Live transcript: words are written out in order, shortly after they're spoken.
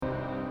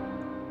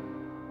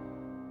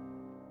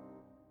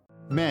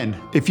Men,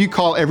 if you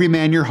call every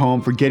man your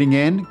home for getting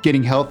in,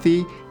 getting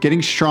healthy,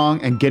 getting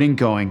strong, and getting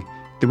going,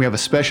 then we have a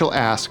special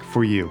ask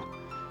for you.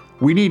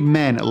 We need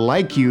men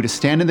like you to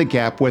stand in the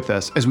gap with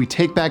us as we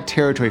take back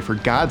territory for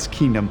God's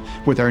kingdom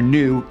with our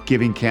new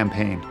giving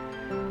campaign.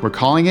 We're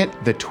calling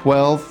it the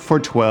 12 for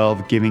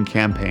 12 Giving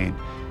Campaign,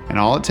 and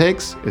all it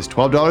takes is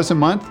 $12 a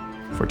month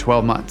for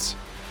 12 months.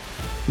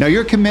 Now,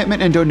 your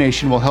commitment and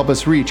donation will help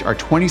us reach our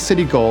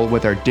 20-city goal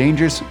with our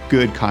Dangerous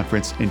Good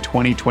Conference in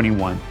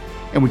 2021.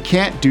 And we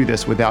can't do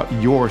this without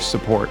your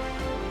support.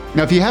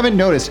 Now, if you haven't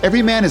noticed,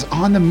 every man is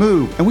on the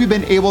move, and we've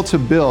been able to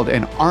build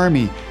an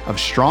army of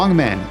strong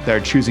men that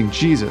are choosing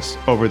Jesus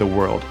over the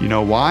world. You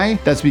know why?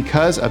 That's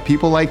because of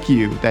people like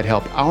you that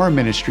help our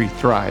ministry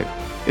thrive,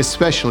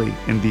 especially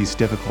in these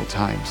difficult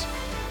times.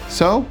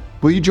 So,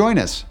 will you join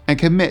us and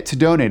commit to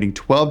donating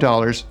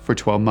 $12 for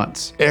 12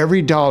 months?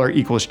 Every dollar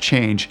equals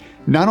change,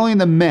 not only in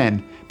the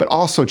men, but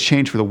also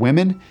change for the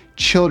women,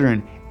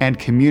 children, and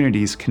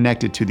communities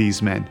connected to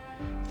these men.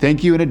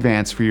 Thank you in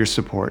advance for your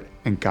support,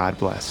 and God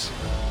bless.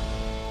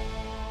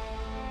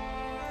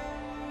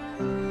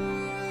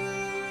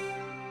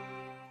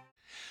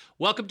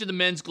 Welcome to the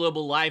Men's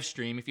Global live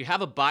stream. If you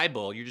have a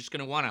Bible, you're just going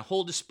to want to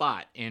hold a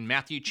spot in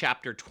Matthew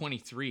chapter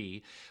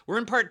 23. We're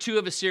in part 2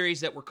 of a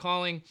series that we're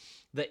calling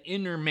The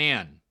Inner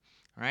Man.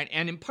 All right,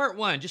 and in part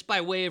 1, just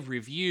by way of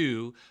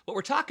review, what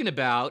we're talking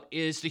about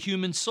is the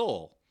human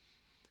soul.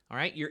 All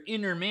right, your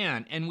inner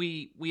man. And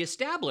we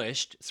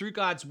established through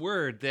God's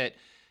word that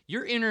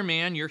your inner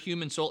man, your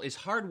human soul, is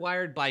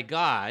hardwired by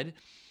God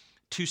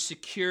to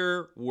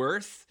secure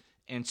worth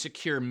and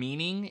secure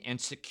meaning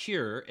and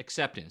secure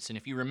acceptance. And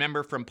if you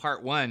remember from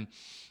part 1,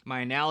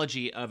 my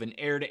analogy of an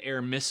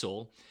air-to-air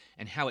missile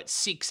and how it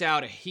seeks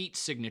out a heat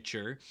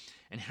signature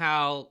and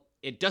how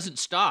it doesn't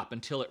stop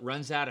until it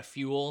runs out of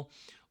fuel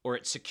or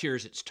it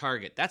secures its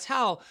target. That's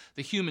how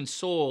the human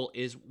soul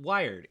is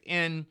wired.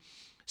 And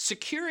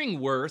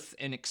securing worth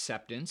and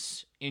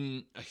acceptance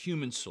in a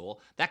human soul,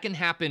 that can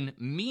happen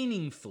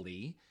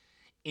meaningfully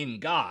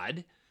in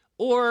God,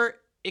 or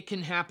it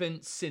can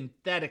happen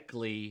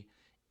synthetically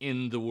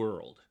in the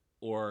world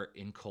or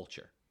in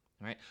culture.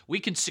 All right? We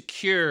can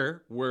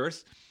secure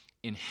worth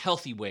in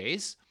healthy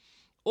ways,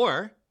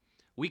 or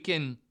we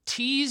can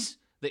tease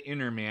the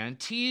inner man,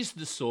 tease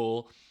the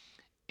soul,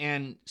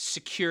 and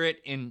secure it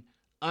in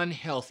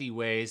unhealthy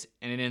ways,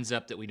 and it ends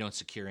up that we don't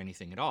secure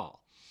anything at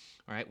all.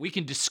 All right, we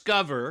can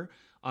discover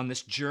on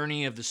this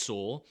journey of the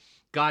soul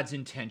God's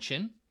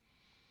intention,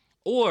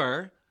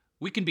 or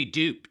we can be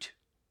duped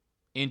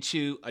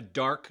into a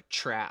dark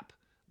trap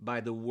by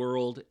the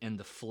world and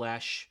the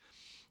flesh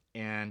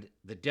and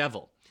the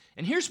devil.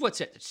 And here's what's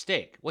at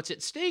stake. What's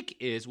at stake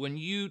is when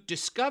you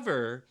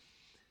discover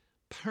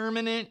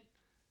permanent,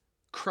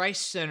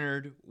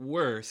 Christ-centered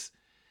worth,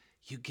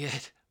 you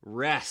get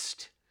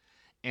rest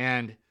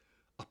and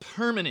a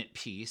permanent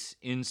peace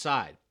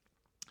inside.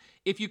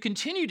 If you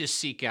continue to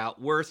seek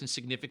out worth and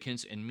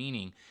significance and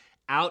meaning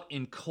out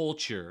in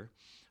culture,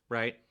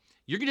 right,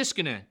 you're just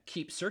going to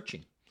keep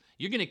searching.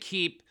 You're going to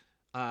keep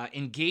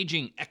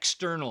engaging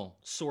external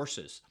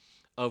sources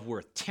of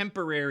worth,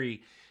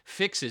 temporary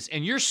fixes,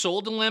 and your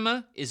soul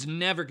dilemma is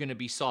never going to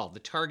be solved. The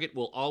target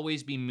will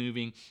always be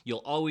moving.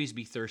 You'll always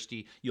be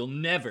thirsty. You'll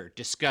never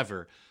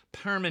discover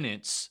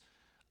permanence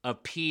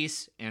of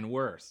peace and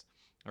worth.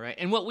 All right,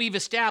 and what we've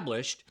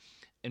established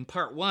in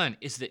part 1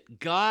 is that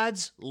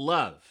God's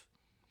love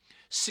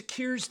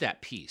secures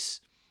that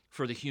peace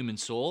for the human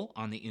soul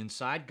on the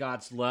inside.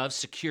 God's love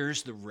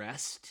secures the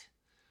rest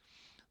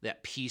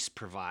that peace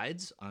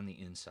provides on the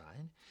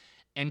inside.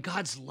 And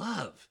God's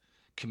love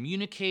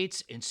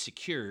communicates and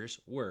secures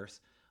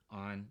worth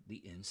on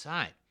the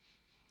inside.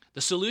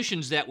 The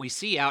solutions that we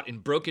see out in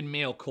broken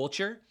male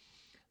culture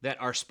that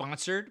are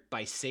sponsored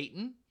by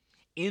Satan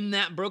in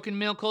that broken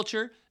male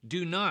culture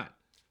do not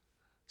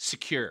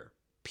secure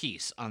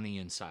peace on the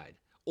inside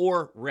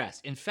or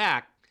rest. In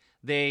fact,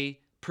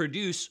 they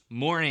produce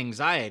more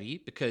anxiety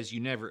because you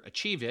never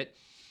achieve it,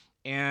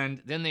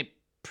 and then they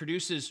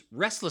produces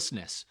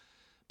restlessness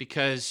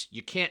because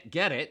you can't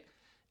get it,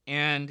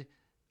 and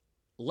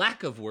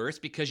lack of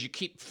worth because you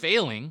keep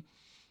failing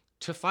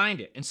to find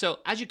it. And so,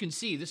 as you can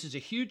see, this is a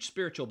huge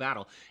spiritual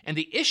battle. And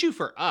the issue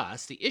for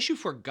us, the issue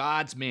for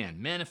God's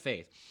men of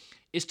faith,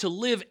 is to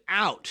live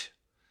out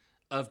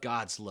of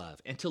God's love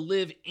and to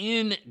live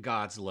in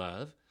God's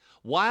love,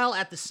 while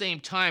at the same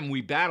time we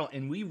battle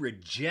and we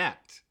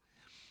reject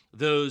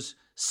those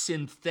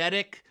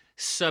synthetic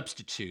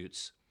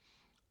substitutes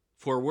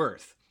for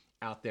worth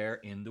out there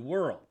in the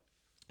world.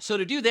 So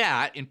to do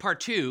that, in part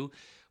 2,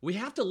 we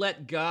have to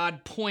let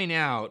God point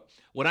out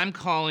what I'm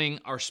calling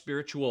our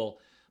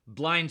spiritual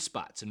blind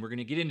spots, and we're going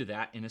to get into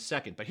that in a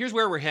second. But here's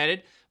where we're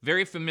headed.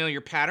 Very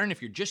familiar pattern.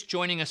 If you're just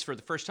joining us for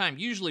the first time,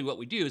 usually what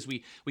we do is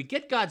we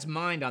get God's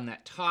mind on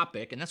that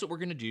topic, and that's what we're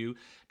going to do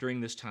during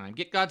this time.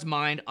 Get God's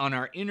mind on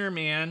our inner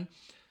man.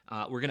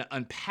 We're going to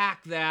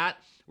unpack that.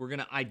 We're going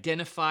to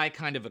identify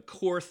kind of a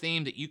core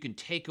theme that you can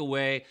take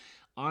away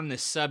on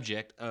this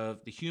subject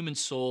of the human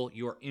soul,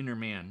 your inner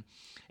man.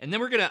 And then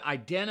we're going to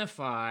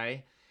identify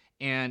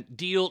and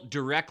deal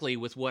directly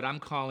with what I'm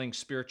calling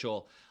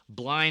spiritual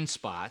blind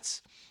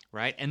spots,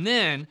 right? And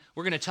then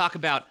we're going to talk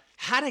about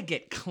how to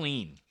get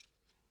clean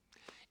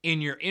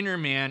in your inner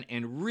man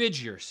and rid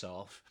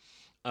yourself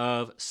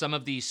of some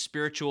of these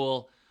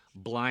spiritual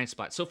blind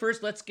spots. So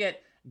first, let's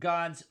get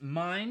God's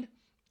mind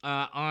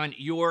on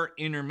your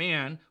inner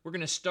man. We're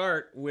going to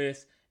start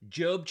with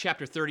Job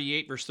chapter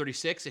 38, verse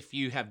 36. If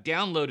you have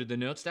downloaded the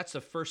notes, that's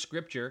the first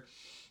scripture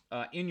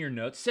in your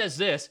notes. It says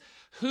this: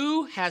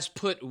 who has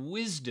put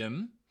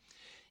wisdom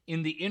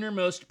in the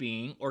innermost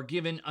being, or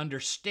given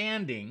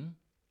understanding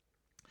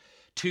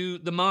to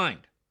the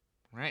mind?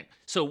 Right?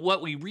 So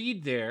what we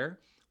read there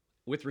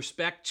with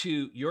respect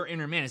to your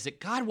inner man is that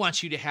God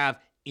wants you to have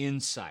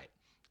insight.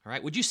 All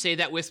right? Would you say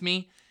that with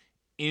me?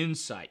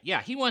 Insight.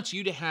 Yeah, he wants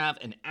you to have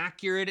an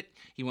accurate,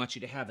 he wants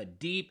you to have a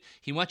deep,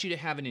 he wants you to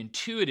have an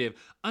intuitive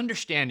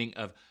understanding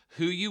of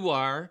who you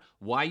are,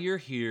 why you're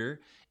here,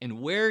 and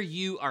where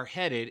you are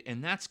headed,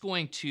 and that's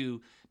going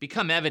to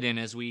become evident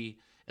as we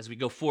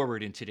go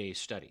forward in today's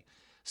study.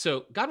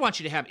 So God wants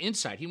you to have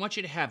insight. He wants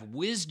you to have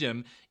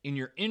wisdom in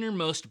your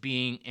innermost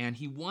being, and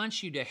he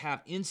wants you to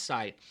have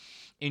insight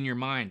in your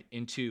mind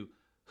into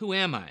who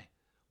am I?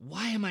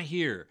 Why am I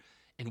here?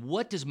 And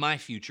what does my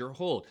future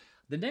hold?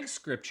 The next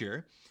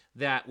scripture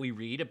that we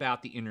read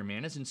about the inner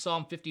man is in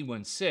Psalm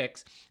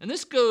 51:6, and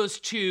this goes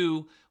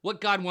to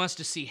what God wants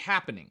to see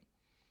happening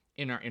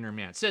in our inner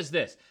man. It says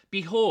this: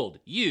 behold,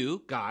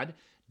 you, God,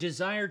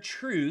 desire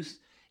truth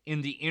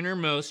in the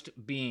innermost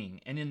being,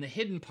 and in the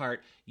hidden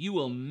part you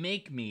will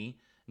make me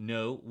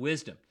know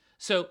wisdom.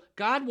 So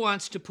God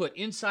wants to put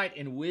insight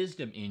and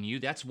wisdom in you.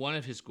 That's one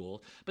of his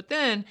goals. But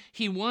then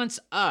he wants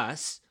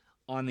us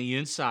on the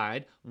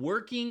inside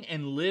working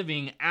and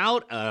living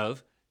out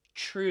of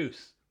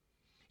truth.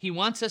 He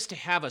wants us to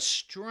have a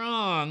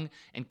strong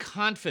and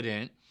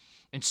confident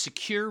and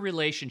secure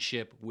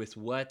relationship with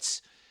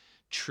what's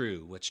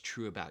true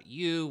about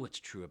you, what's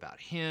true about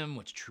him,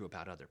 what's true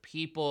about other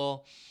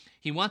people.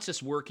 He wants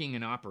us working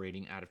and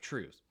operating out of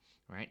truth,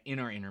 right, in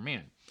our inner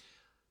man.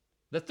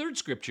 The third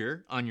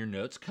scripture on your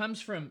notes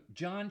comes from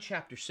John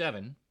chapter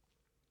 7,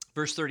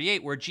 verse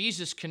 38, where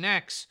Jesus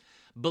connects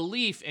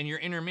belief in your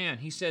inner man.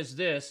 He says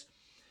this: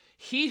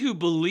 he who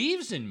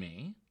believes in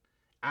me,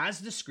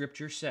 as the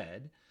scripture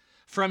said,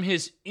 from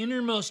his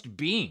innermost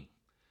being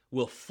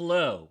will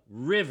flow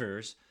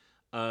rivers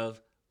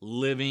of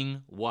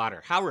living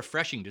water. How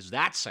refreshing does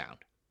that sound,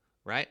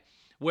 right?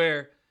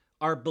 Where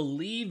our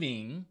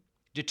believing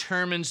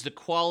determines the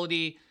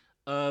quality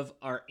of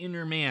our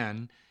inner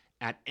man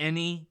at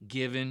any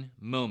given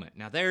moment.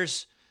 Now,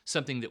 there's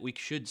something that we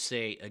should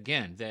say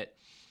again, that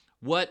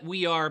what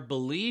we are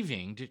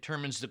believing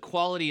determines the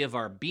quality of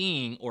our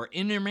being or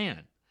inner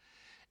man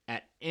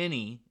at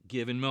any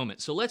given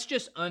moment. So let's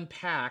just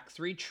unpack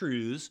three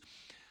truths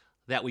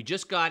that we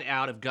just got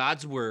out of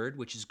God's word,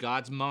 which is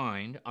God's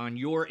mind, on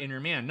your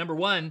inner man. Number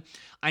one,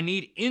 I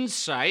need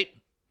insight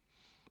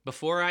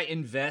before I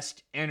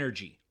invest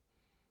energy.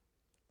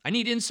 I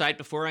need insight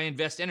before I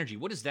invest energy.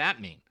 What does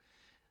that mean?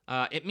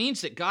 It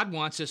means that God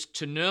wants us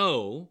to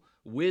know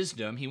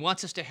wisdom. He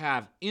wants us to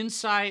have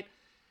insight,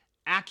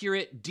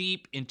 accurate,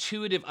 deep,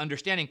 intuitive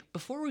understanding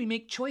before we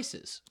make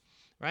choices,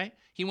 right?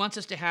 He wants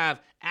us to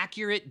have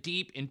accurate,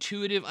 deep,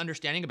 intuitive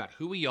understanding about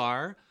who we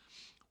are,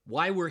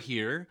 why we're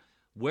here,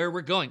 where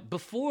we're going,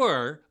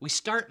 before we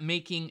start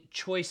making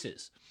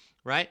choices,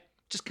 right?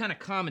 Just kind of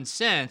common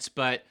sense,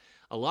 but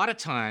a lot of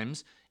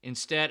times,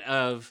 instead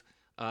of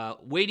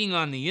waiting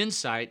on the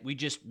insight, we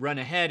just run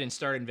ahead and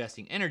start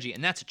investing energy,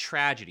 and that's a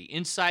tragedy.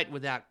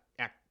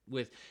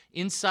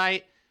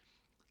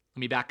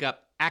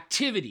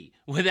 Activity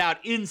without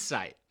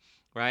insight,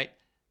 right,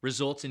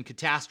 results in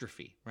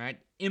catastrophe, right?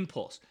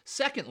 Impulse.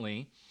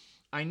 Secondly,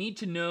 I need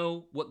to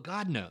know what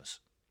God knows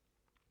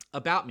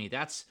about me.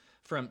 That's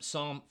from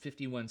Psalm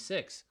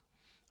 51:6,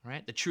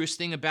 right? The truest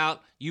thing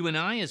about you and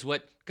I is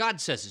what God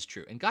says is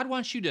true. And God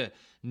wants you to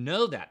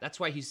know that. That's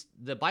why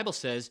the Bible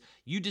says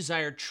you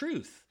desire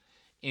truth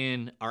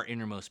in our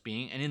innermost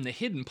being. And in the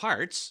hidden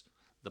parts,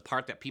 the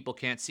part that people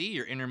can't see,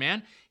 your inner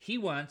man, he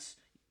wants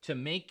to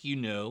make you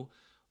know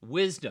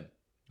wisdom,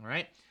 all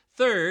right?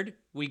 Third,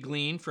 we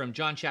glean from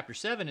John chapter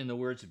 7 in the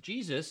words of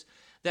Jesus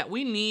that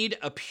we need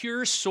a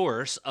pure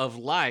source of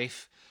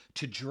life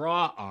to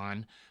draw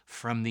on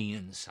from the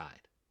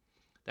inside.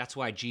 That's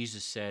why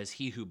Jesus says,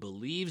 he who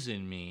believes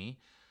in me,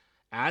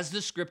 as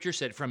the scripture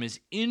said, from his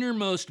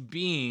innermost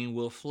being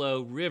will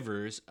flow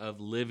rivers of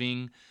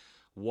living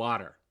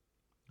water.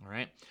 All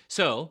right?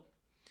 So,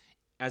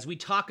 as we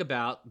talk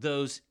about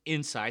those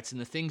insights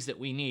and the things that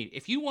we need,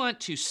 if you want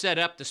to set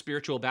up the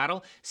spiritual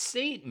battle,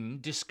 Satan,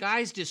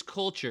 disguised as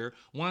culture,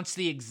 wants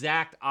the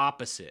exact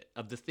opposite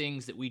of the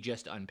things that we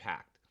just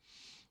unpacked.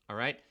 All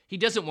right? He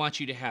doesn't want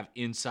you to have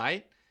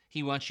insight.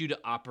 He wants you to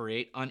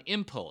operate on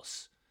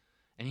impulse.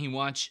 And he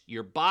wants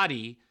your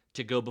body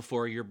to go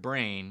before your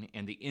brain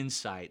and the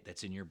insight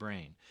that's in your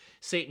brain.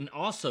 Satan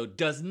also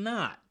does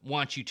not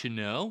want you to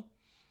know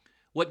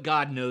what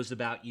God knows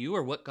about you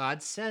or what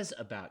God says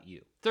about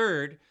you.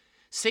 Third,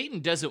 Satan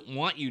doesn't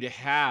want you to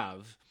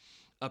have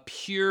a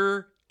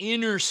pure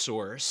inner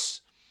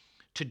source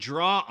to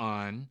draw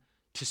on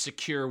to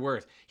secure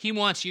worth. He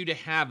wants you to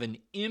have an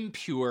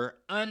impure,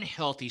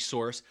 unhealthy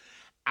source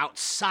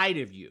outside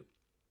of you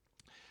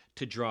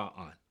to draw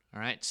on. All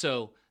right,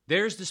 so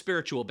there's the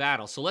spiritual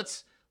battle. So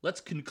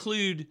let's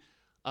conclude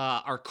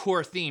our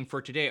core theme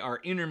for today, our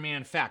inner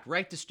man fact.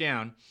 Write this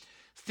down.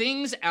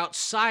 Things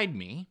outside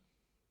me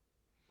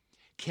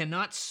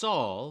cannot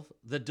solve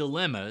the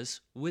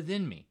dilemmas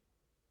within me.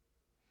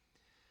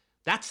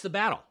 That's the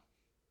battle.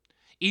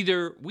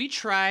 Either we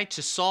try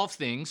to solve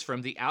things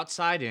from the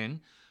outside in,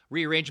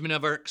 rearrangement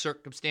of our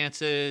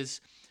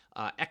circumstances,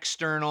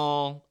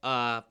 external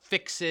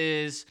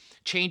fixes,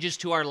 changes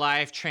to our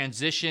life,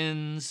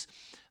 transitions,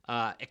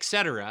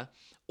 etc.,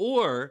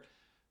 or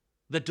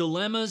the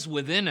dilemmas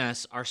within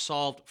us are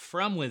solved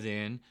from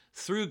within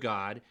through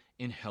God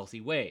in healthy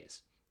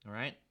ways. All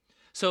right?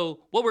 So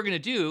what we're going to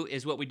do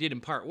is what we did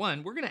in part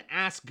 1. We're going to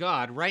ask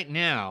God right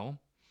now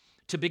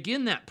to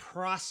begin that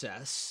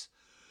process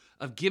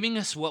of giving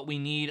us what we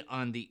need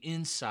on the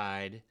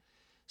inside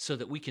so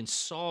that we can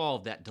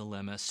solve that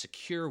dilemma,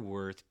 secure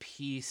worth,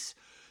 peace,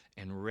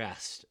 and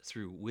rest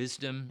through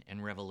wisdom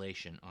and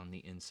revelation on the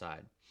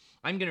inside.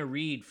 I'm going to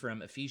read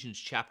from Ephesians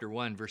chapter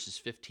 1, verses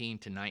 15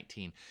 to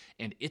 19,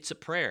 and it's a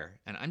prayer,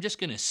 and I'm just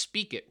going to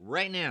speak it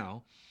right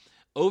now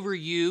over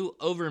you,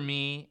 over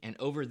me, and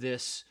over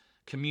this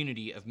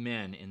community of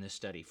men in this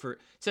study. It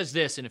says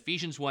this in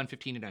Ephesians 1,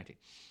 15 to 19.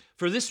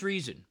 For this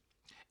reason,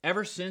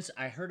 ever since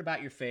I heard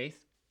about your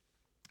faith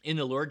in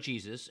the Lord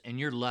Jesus and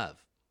your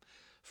love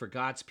for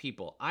God's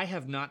people, I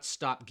have not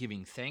stopped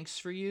giving thanks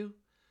for you,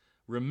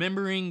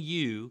 remembering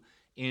you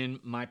in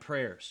my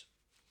prayers.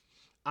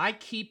 I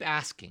keep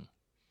asking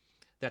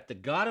that the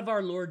God of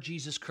our Lord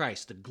Jesus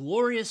Christ, the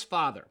glorious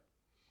Father,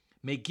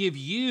 may give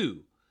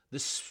you the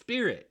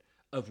spirit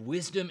of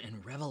wisdom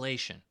and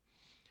revelation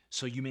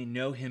so you may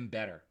know him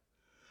better.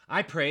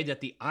 I pray that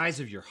the eyes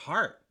of your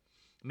heart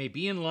may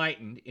be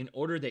enlightened in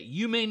order that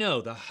you may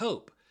know the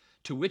hope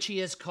to which he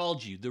has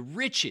called you, the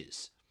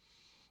riches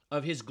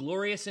of his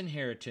glorious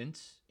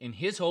inheritance in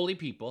his holy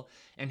people,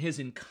 and his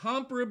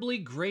incomparably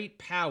great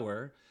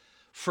power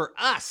for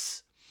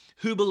us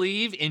who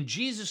believe in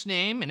Jesus'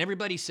 name. And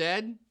everybody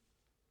said,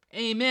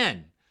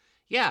 amen.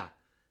 Yeah,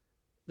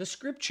 the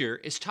scripture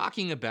is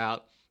talking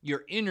about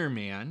your inner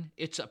man.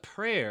 It's a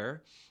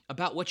prayer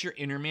about what your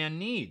inner man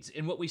needs.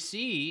 And what we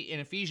see in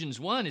Ephesians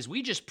 1 is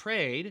we just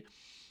prayed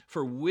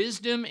for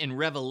wisdom and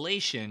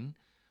revelation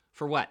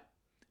for what?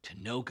 To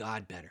know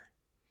God better.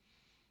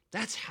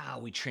 That's how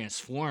we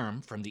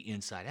transform from the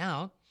inside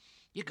out.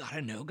 You got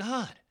to know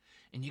God.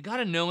 And you got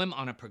to know him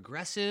on a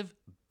progressive,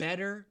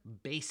 better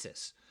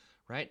basis,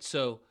 right?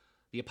 So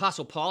the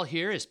Apostle Paul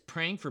here is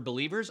praying for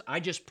believers. I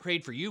just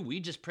prayed for you. We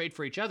just prayed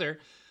for each other.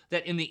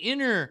 That in the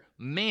inner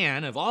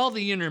man, of all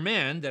the inner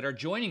men that are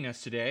joining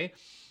us today,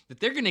 that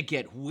they're going to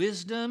get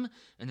wisdom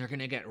and they're going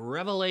to get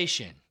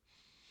revelation,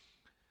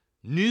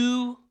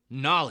 new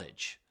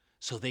knowledge,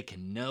 so they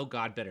can know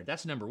God better.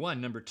 That's number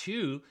one. Number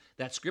two,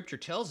 that scripture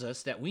tells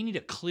us that we need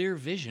a clear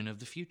vision of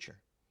the future.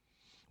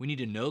 We need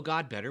to know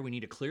God better. We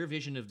need a clear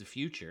vision of the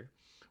future,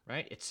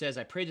 right? It says,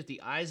 I pray that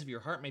the eyes of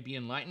your heart may be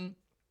enlightened,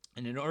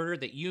 and in order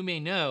that you may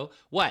know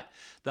what?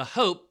 The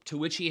hope to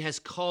which he has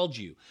called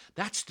you.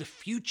 That's the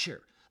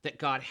future that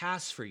God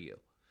has for you,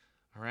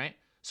 all right?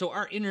 So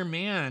our inner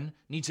man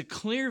needs a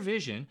clear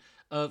vision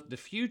of the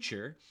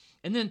future.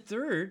 And then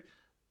third,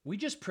 we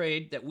just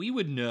prayed that we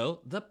would know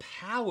the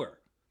power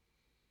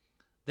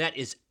that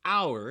is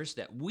ours,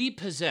 that we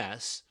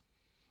possess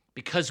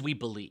because we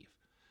believe.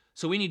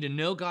 So we need to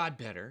know God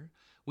better.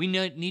 We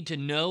need to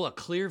know a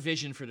clear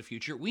vision for the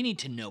future. We need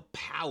to know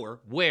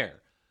power.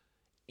 Where?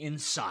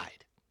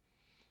 Inside,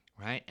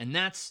 right? And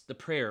that's the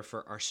prayer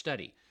for our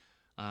study.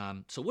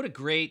 So what a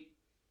great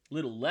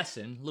little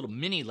lesson, little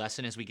mini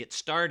lesson as we get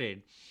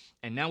started.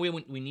 And now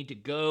we need to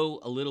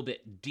go a little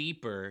bit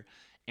deeper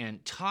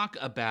and talk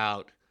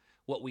about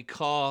what we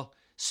call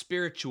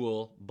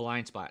spiritual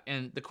blind spot.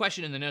 And the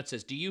question in the note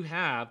says, do you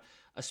have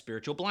a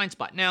spiritual blind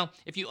spot? Now,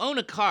 if you own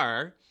a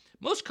car,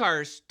 most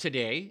cars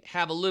today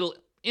have a little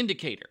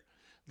indicator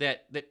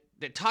that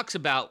talks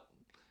about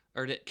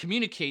or that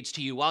communicates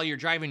to you while you're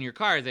driving your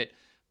car that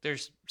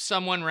there's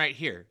someone right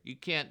here.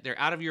 They're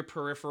out of your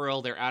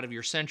peripheral, they're out of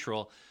your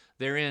central,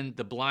 they're in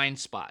the blind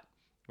spot,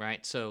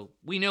 right? So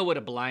we know what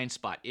a blind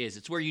spot is.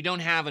 It's where you don't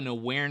have an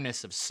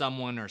awareness of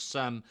someone or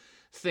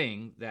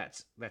something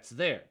that's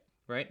there,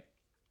 right?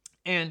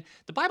 And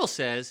the Bible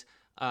says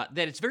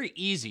that it's very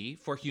easy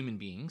for human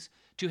beings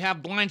to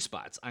have blind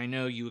spots. I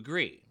know you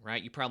agree,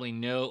 right? You probably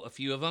know a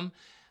few of them,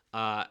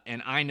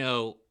 and I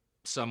know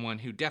someone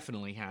who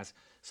definitely has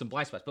some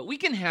blind spots. But we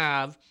can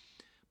have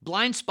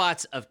blind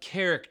spots of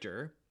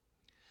character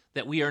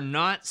that we are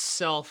not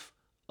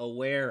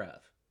self-aware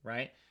of,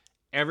 right?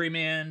 Every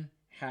man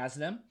has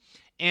them.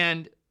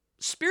 And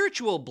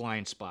spiritual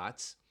blind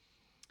spots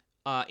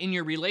in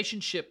your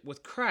relationship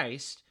with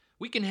Christ,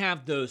 we can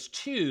have those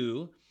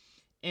too.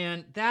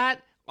 And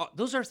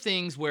those are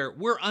things where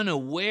we're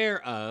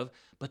unaware of,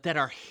 but that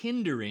are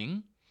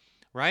hindering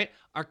right?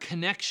 Our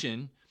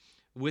connection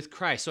with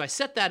Christ. So I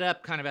set that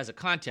up kind of as a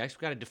context.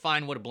 We've got to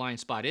define what a blind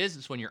spot is.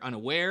 It's when you're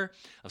unaware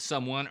of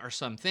someone or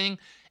something.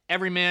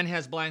 Every man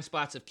has blind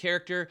spots of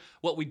character.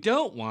 What we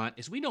don't want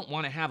is we don't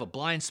want to have a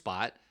blind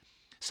spot,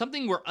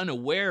 something we're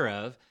unaware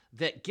of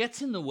that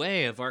gets in the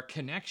way of our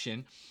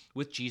connection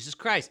with Jesus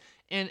Christ.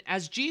 And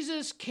as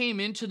Jesus came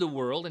into the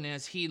world and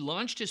as he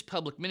launched his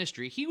public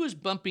ministry, he was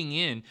bumping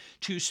in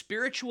to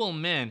spiritual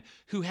men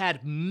who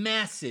had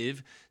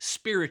massive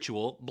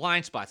spiritual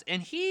blind spots.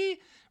 And he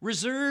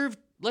reserved,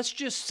 let's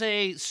just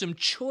say, some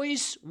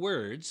choice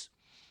words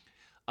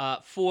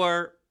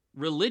for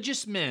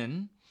religious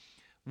men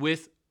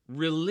with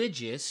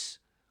religious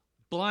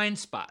blind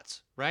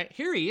spots, right?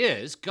 Here he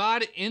is,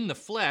 God in the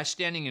flesh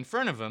standing in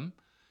front of them,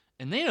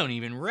 and they don't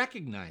even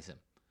recognize him.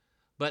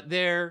 But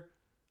they're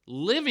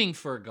living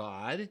for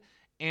God,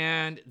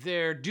 and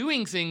they're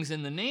doing things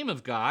in the name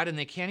of God, and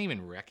they can't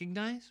even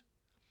recognize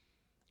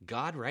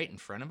God right in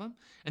front of them.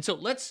 And so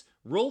let's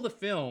roll the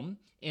film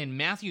in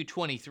Matthew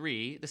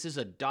 23. This is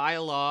a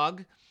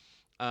dialogue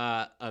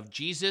of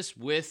Jesus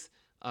with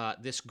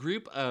this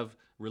group of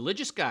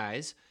religious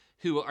guys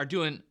who are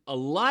doing a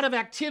lot of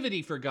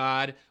activity for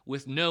God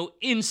with no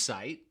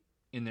insight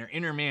in their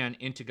inner man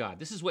into God.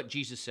 This is what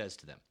Jesus says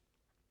to them.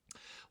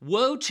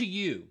 Woe to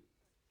you,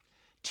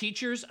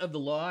 teachers of the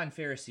law and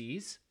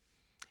Pharisees,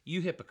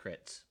 you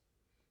hypocrites!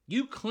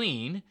 You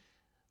clean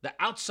the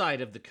outside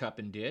of the cup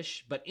and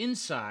dish, but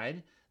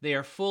inside they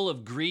are full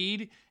of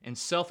greed and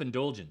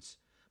self-indulgence.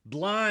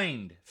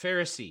 Blind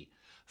Pharisee,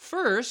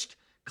 first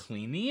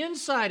clean the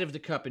inside of the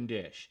cup and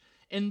dish,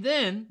 and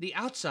then the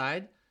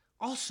outside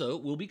also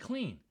will be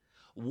clean.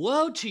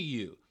 Woe to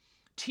you,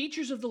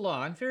 teachers of the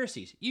law and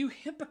Pharisees, you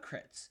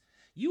hypocrites!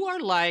 You are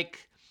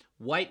like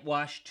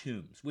whitewashed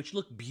tombs, which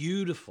look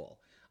beautiful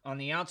on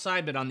the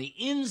outside, but on the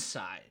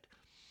inside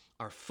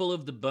are full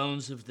of the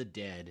bones of the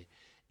dead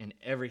and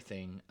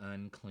everything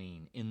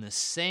unclean. In the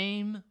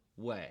same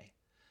way,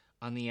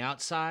 on the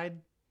outside,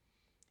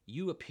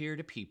 you appear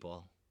to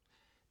people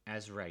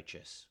as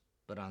righteous,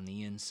 but on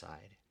the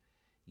inside,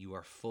 you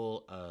are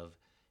full of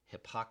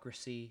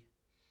hypocrisy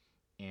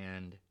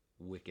and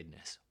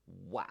wickedness.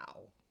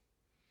 Wow.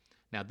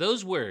 Now,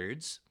 those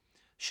words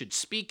should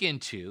speak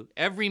into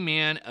every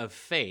man of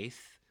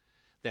faith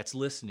that's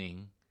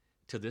listening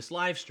to this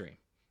live stream.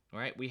 All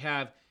right? We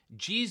have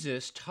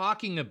Jesus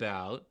talking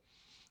about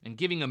and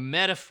giving a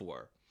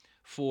metaphor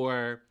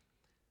for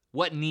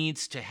what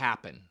needs to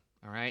happen.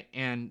 All right?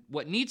 And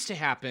what needs to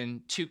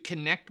happen to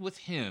connect with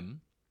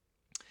him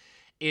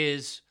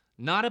is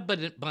not a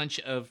bunch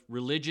of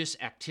religious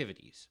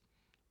activities,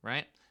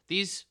 right?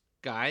 These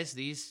guys,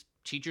 these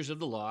teachers of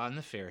the law and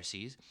the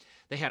Pharisees,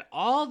 they had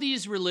all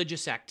these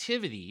religious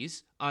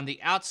activities on the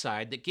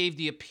outside that gave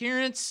the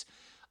appearance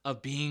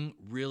of being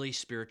really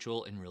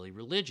spiritual and really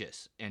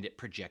religious, and it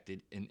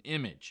projected an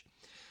image.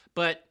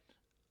 But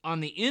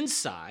on the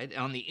inside,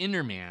 on the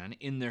inner man,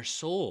 in their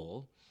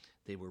soul,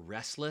 they were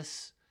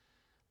restless.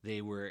 They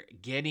were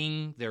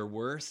getting their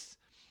worth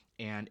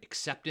and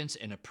acceptance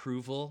and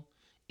approval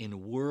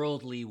in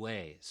worldly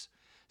ways.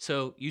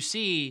 So you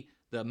see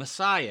the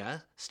Messiah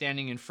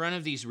standing in front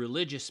of these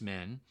religious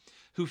men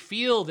who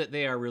feel that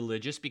they are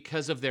religious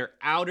because of their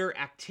outer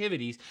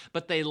activities,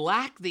 but they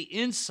lack the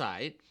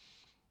insight,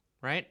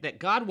 right, that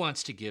God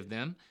wants to give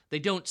them. They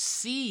don't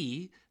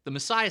see the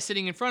Messiah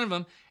sitting in front of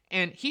them,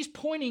 and he's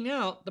pointing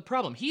out the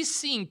problem. He's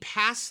seeing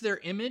past their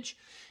image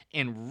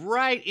and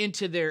right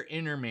into their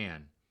inner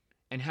man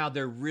and how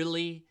they're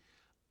really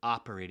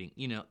operating.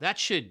 You know, that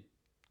should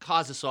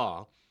cause us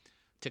all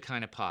to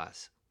kind of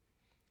pause,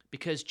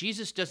 because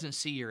Jesus doesn't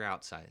see your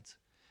outsides.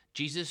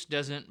 Jesus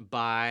doesn't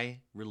buy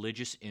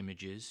religious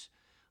images.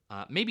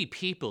 Maybe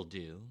people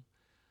do,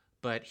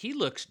 but he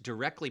looks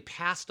directly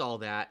past all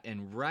that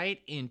and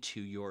right into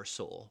your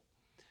soul,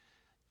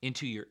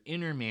 into your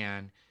inner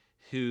man,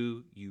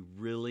 who you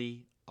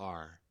really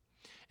are.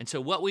 And so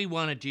what we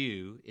want to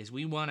do is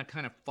we want to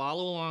kind of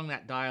follow along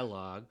that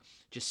dialogue,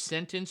 just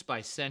sentence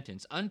by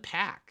sentence,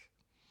 unpack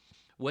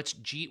what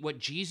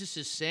Jesus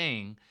is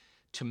saying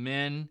to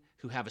men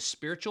who have a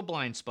spiritual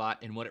blind spot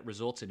and what it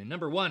results in. And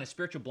number one, a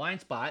spiritual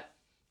blind spot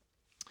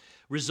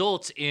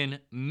results in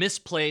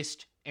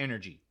misplaced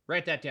energy.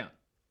 Write that down.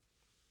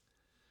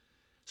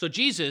 So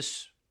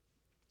Jesus,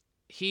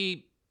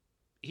 he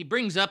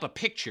brings up a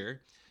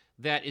picture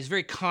that is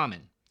very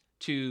common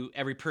to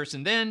every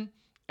person then,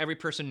 every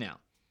person now.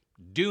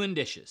 Doing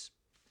dishes.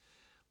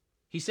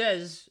 He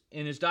says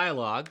in his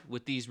dialogue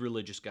with these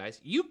religious guys,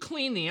 you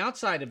clean the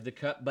outside of the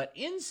cup, but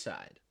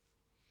inside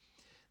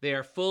they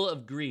are full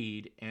of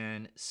greed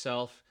and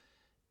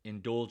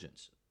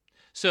self-indulgence.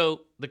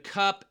 So the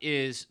cup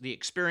is the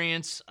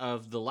experience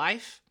of the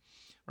life,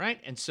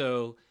 right? And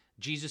so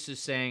Jesus is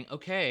saying,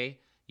 okay,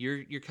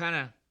 you're kind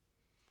of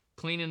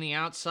cleaning the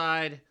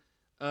outside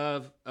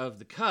of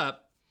the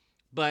cup,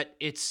 but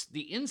it's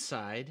the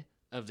inside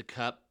of the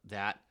cup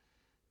that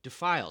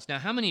defiles. Now,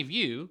 how many of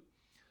you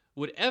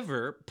would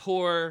ever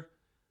pour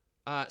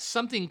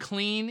something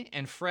clean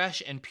and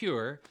fresh and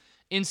pure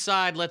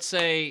inside, let's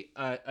say,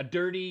 a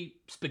dirty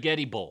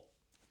spaghetti bowl,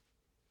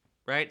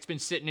 right? It's been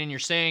sitting in your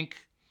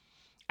sink.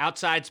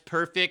 Outside's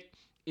perfect.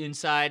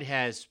 Inside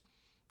has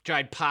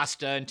dried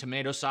pasta and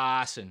tomato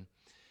sauce, and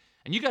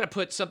you got to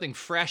put something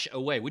fresh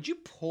away. Would you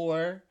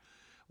pour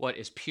what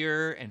is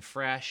pure and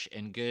fresh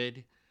and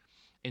good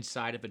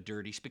inside of a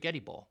dirty spaghetti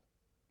bowl,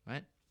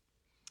 right?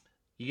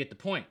 You get the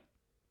point,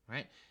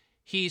 right?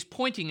 He's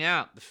pointing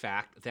out the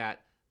fact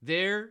that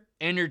their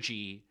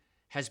energy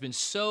has been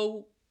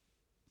so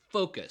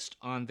focused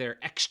on their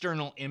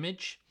external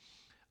image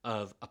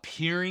of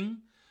appearing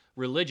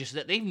religious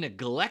that they've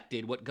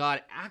neglected what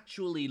God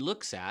actually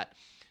looks at,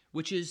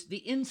 which is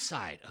the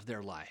inside of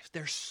their life,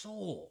 their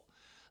soul,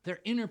 their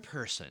inner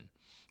person,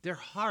 their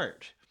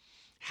heart,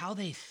 how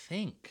they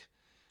think,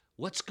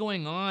 what's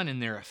going on in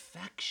their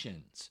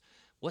affections,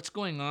 what's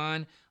going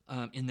on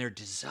in their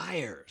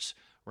desires,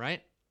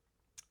 right?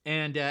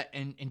 And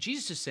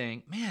Jesus is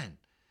saying, man,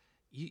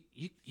 you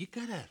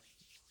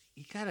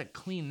gotta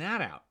clean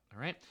that out,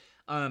 all right?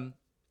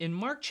 In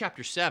Mark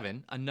chapter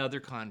 7, another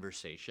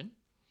conversation,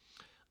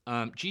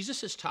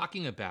 Jesus is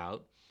talking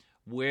about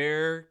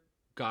where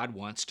God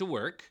wants to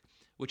work,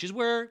 which is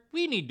where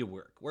we need to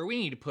work, where we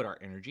need to put our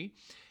energy.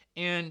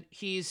 And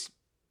he's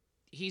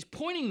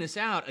pointing this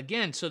out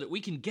again so that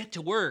we can get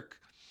to work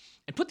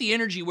and put the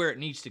energy where it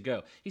needs to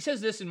go. He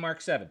says this in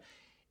Mark 7.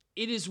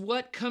 It is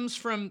what comes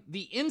from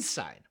the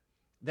inside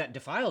that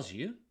defiles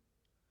you.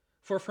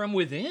 For from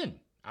within,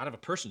 out of a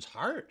person's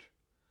heart,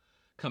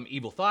 come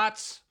evil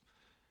thoughts,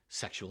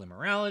 sexual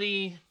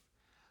immorality,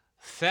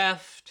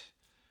 theft,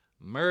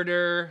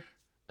 murder,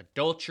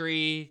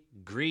 adultery,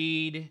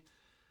 greed,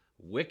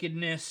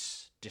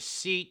 wickedness,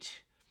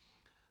 deceit,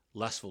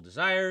 lustful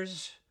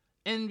desires,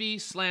 envy,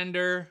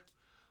 slander,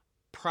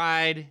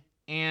 pride,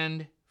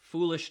 and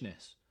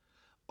foolishness.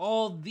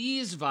 All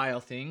these vile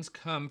things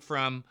come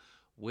from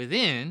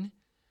within.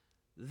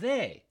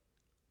 They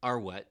are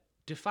what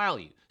defile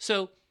you.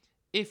 So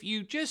if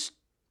you just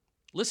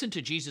listen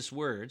to Jesus'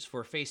 words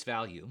for face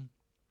value,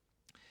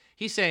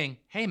 he's saying,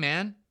 hey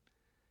man,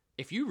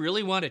 if you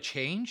really want to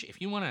change,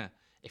 if you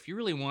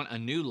really want a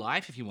new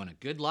life, if you want a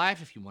good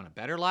life, if you want a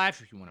better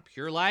life, if you want a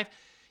pure life,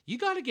 you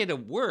got to get to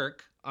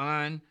work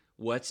on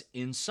what's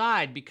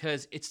inside,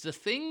 because it's the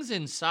things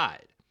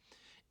inside.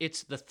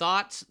 It's the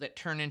thoughts that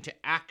turn into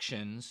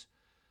actions,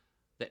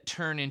 that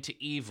turn into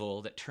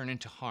evil, that turn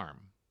into harm.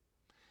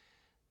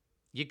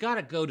 You got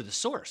to go to the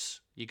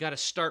source. You got to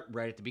start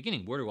right at the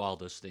beginning. Where do all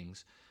those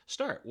things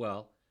start?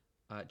 Well,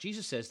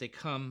 Jesus says they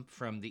come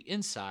from the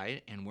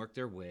inside and work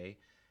their way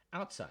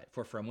outside.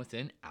 For from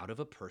within, out of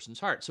a person's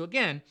heart. So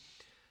again,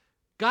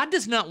 God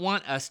does not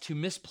want us to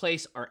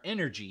misplace our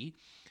energy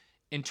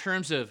in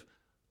terms of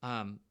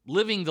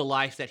living the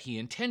life that he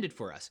intended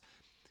for us.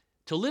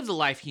 To live the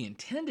life he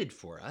intended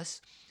for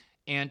us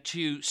and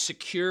to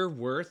secure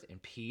worth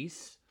and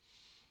peace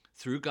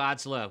through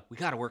God's love, we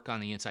got to work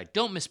on the inside.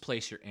 Don't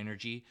misplace your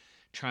energy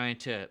trying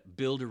to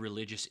build a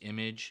religious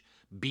image,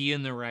 be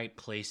in the right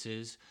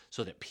places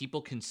so that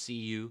people can see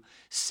you,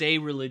 say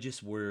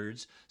religious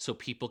words so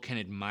people can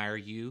admire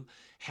you,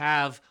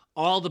 have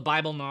all the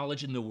Bible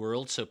knowledge in the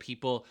world so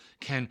people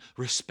can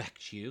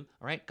respect you,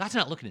 all right? God's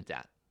not looking at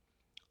that.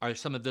 Are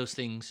some of those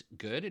things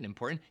good and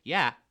important?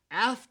 Yeah,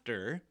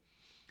 after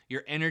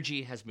your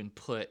energy has been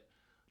put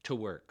to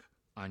work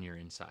on your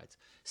insides.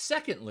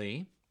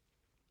 Secondly,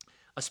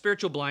 a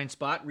spiritual blind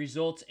spot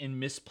results in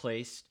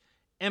misplaced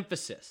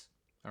emphasis,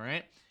 all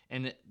right?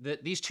 And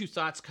these two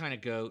thoughts kind of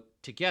go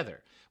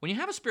together. When you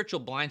have a spiritual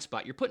blind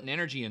spot, you're putting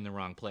energy in the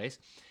wrong place.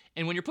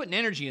 And when you're putting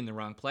energy in the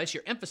wrong place,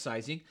 you're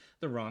emphasizing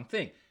the wrong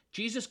thing.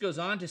 Jesus goes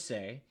on to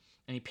say,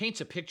 and he paints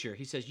a picture,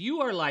 he says,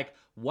 you are like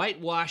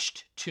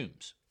whitewashed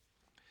tombs,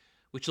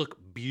 which look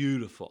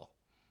beautiful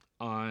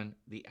on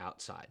the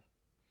outside.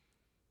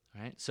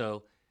 All right?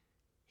 So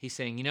he's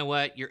saying, you know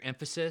what? Your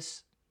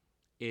emphasis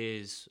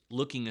is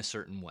looking a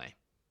certain way,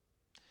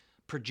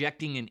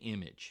 projecting an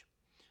image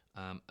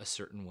a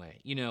certain way.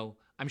 You know,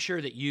 I'm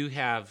sure that you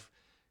have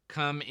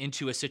come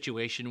into a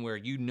situation where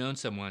you've known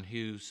someone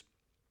whose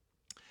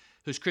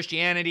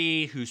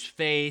Christianity, whose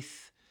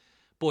faith,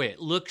 boy, it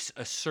looks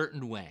a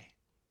certain way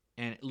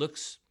and it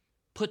looks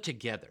put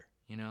together.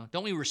 You know,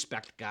 don't we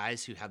respect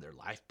guys who have their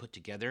life put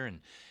together,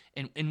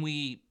 and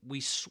we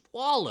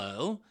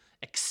swallow,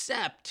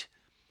 accept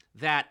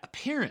that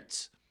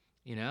appearance.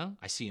 You know,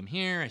 I see him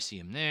here, I see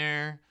him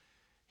there.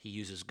 He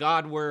uses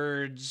God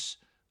words.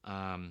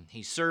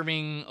 He's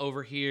serving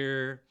over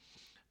here.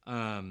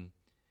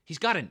 He's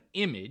got an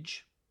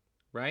image,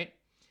 right?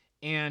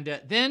 And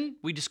then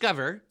we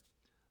discover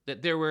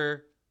that there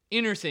were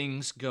inner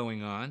things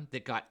going on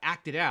that got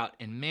acted out,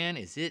 and man,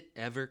 is it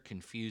ever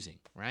confusing,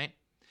 right?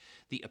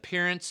 The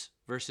appearance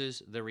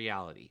versus the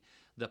reality.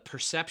 The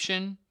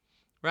perception,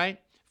 right,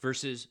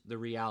 versus the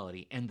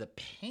reality. And the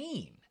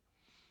pain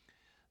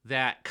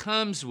that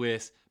comes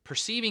with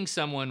perceiving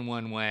someone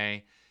one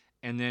way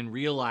and then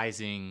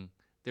realizing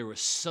there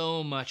was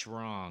so much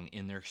wrong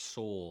in their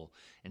soul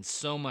and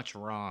so much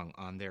wrong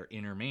on their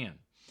inner man.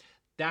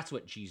 That's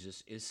what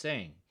Jesus is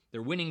saying.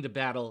 They're winning the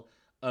battle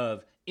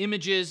of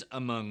images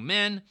among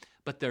men,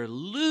 but they're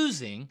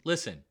losing,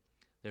 listen,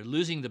 They're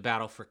losing the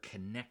battle for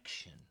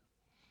connection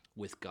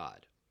with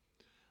God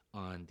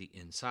on the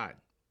inside,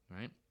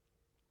 right?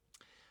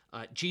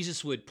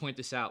 Jesus would point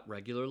this out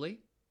regularly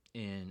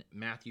in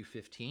Matthew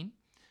 15,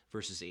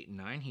 verses 8 and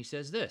 9. He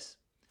says this,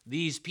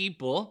 these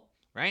people,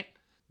 right,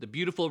 the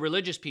beautiful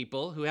religious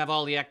people who have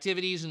all the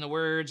activities and the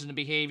words and the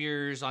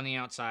behaviors on the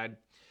outside,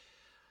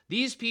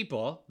 these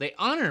people, they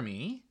honor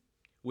me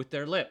with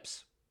their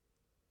lips,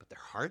 but their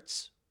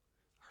hearts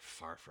are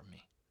far from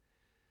me.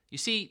 You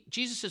see,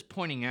 Jesus is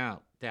pointing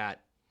out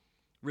that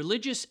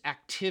religious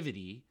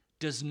activity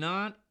does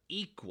not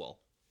equal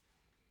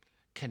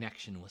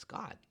connection with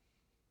God.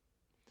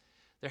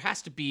 There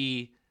has to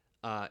be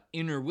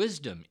inner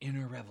wisdom,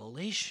 inner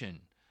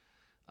revelation,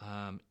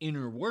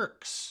 inner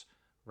works,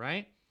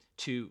 right,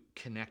 to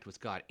connect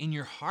with God in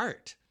your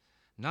heart,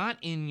 not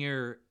in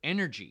your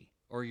energy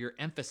or your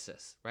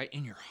emphasis, right,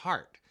 in your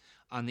heart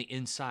on the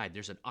inside.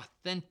 There's an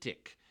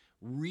authentic,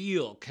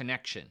 real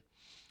connection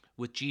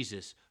with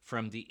Jesus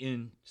from the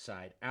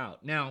inside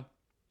out. Now,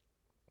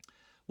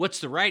 what's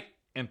the right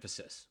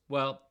emphasis?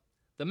 Well,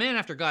 the man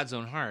after God's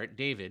own heart,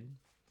 David,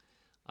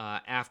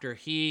 after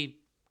he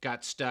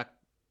got stuck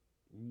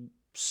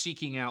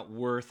seeking out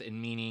worth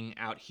and meaning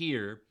out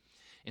here,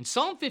 in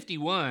Psalm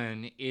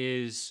 51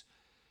 is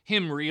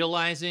him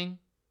realizing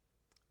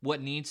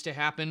what needs to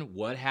happen,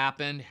 what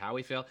happened, how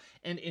he fell.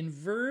 And in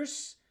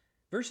verses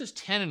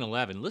 10 and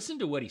 11, listen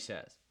to what he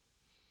says.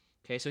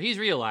 Okay, so he's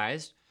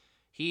realized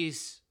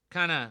he's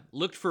kind of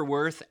looked for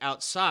worth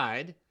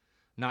outside,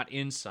 not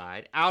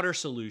inside, outer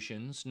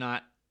solutions,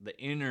 not the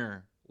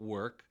inner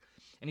work.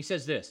 And he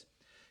says this,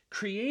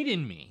 create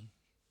in me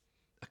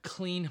a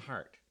clean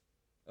heart,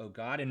 O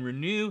God, and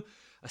renew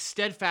a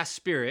steadfast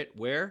spirit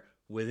where?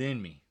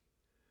 Within me.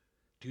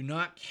 Do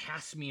not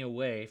cast me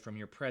away from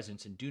your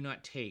presence, and do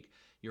not take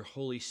your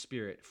Holy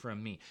Spirit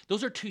from me.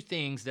 Those are two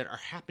things that are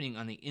happening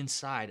on the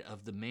inside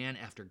of the man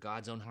after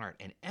God's own heart,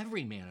 and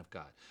every man of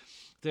God.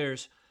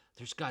 There's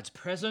God's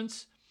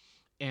presence,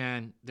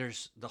 and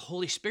there's the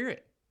Holy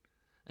Spirit.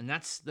 And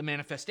that's the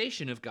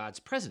manifestation of God's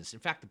presence. In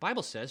fact, the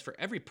Bible says for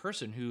every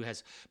person who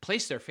has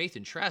placed their faith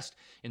and trust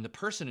in the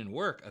person and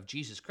work of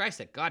Jesus Christ,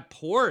 that God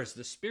pours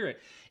the Spirit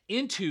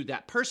into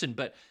that person.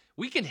 But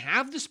we can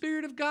have the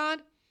Spirit of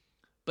God,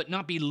 but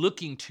not be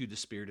looking to the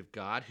Spirit of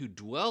God who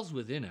dwells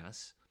within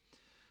us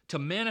to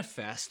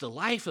manifest the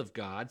life of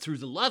God through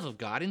the love of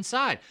God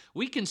inside.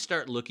 We can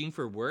start looking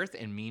for worth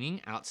and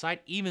meaning outside,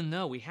 even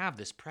though we have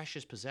this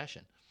precious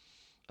possession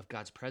of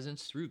God's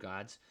presence through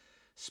God's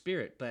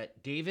Spirit.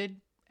 But David,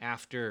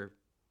 after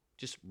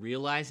just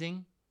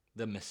realizing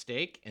the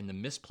mistake and the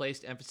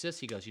misplaced emphasis,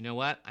 he goes, you know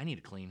what? I need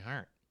a clean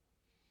heart.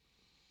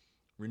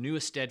 Renew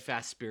a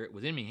steadfast spirit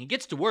within me. He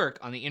gets to work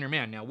on the inner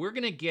man. Now, we're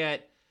going to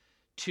get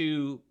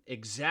to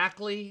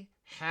exactly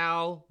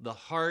how the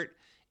heart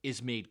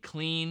is made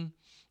clean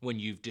when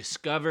you've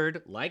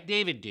discovered, like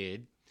David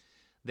did,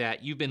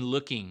 that you've been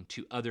looking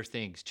to other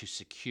things to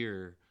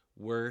secure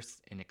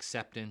worth and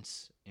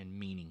acceptance and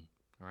meaning,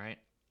 all right?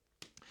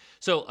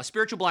 So a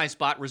spiritual blind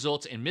spot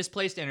results in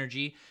misplaced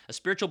energy. A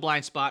spiritual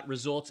blind spot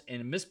results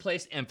in a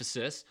misplaced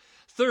emphasis.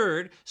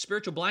 Third,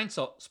 spiritual blind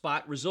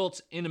spot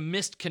results in a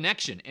missed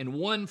connection, and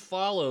one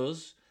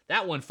follows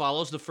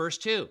the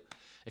first two.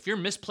 If you're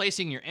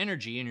misplacing your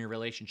energy in your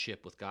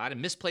relationship with God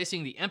and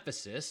misplacing the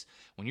emphasis,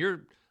 when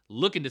you're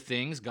looking to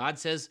things God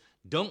says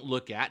don't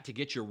look at to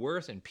get your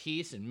worth and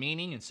peace and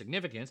meaning and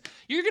significance,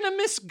 you're going to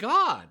miss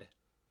God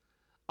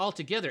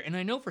altogether. And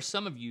I know for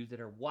some of you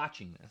that are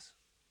watching this,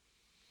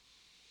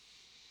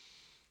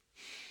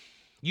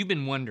 you've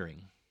been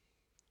wondering,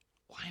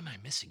 why am I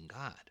missing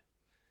God?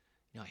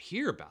 You know, I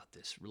hear about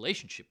this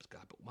relationship with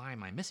God, but why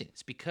am I missing it?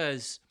 It's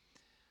because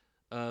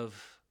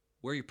of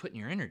where you're putting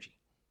your energy.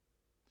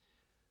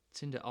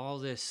 It's into all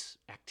this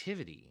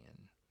activity and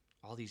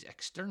all these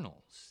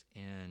externals,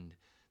 and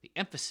the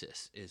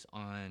emphasis is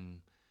on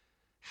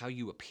how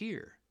you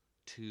appear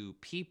to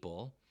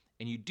people,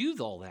 and you do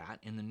all that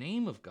in the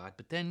name of God,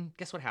 but then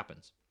guess what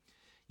happens?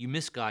 You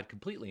miss God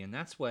completely, and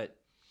that's what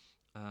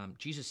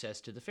Jesus says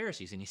to the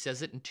Pharisees, and he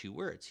says it in two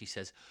words. He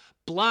says,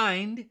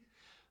 blind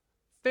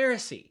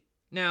Pharisee.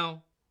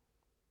 Now,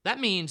 that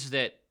means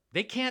that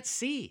they can't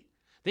see.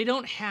 They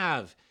don't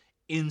have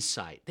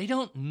insight. They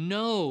don't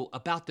know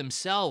about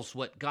themselves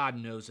what God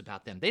knows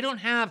about them. They don't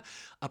have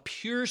a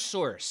pure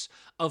source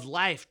of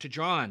life to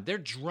draw on. They're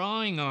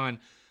drawing on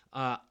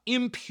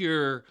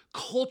impure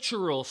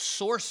cultural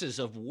sources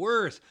of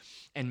worth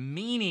and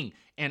meaning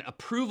and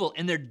approval,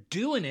 and they're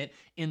doing it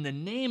in the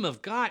name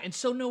of God. And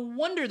so no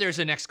wonder there's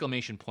an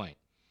exclamation point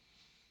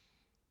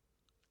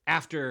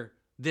after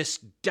this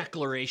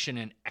declaration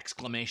and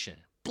exclamation.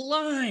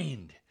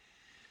 Blind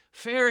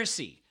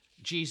Pharisee,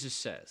 Jesus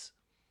says,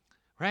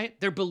 right?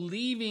 They're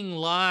believing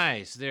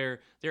lies. They're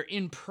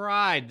in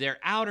pride, their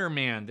outer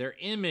man, their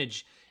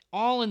image,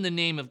 all in the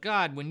name of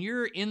God. When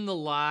you're in the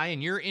lie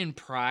and you're in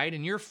pride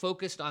and you're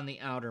focused on the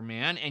outer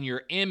man and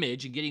your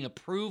image and getting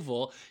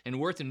approval and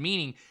worth and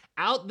meaning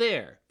out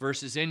there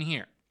versus in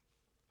here,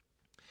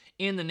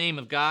 in the name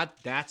of God,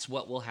 that's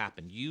what will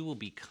happen. You will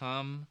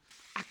become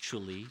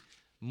actually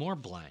more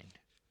blind,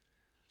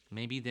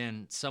 maybe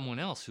than someone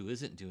else who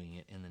isn't doing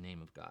it in the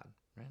name of God,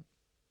 right?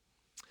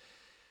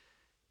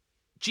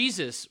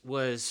 Jesus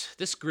was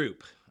this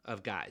group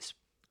of guys.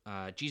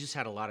 Jesus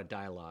had a lot of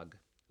dialogue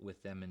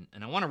with them,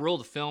 and I want to roll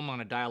the film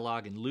on a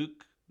dialogue in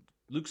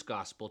Luke's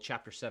Gospel,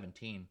 chapter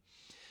 17,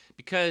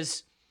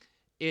 because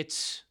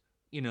it's,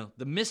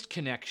 the missed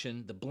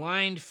connection, the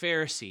blind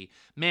Pharisee,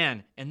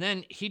 man, and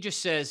then he just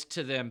says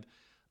to them,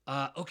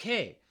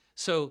 okay,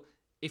 so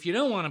if you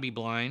don't want to be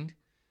blind,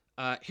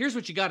 here's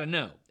what you got to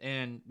know.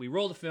 And we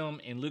roll the film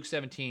in Luke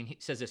 17, he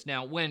says this,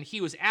 now when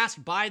he was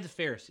asked by the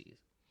Pharisees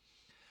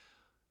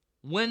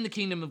when the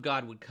kingdom of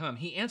God would come,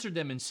 he answered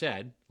them and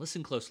said,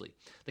 listen closely,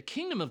 the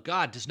kingdom of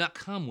God does not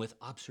come with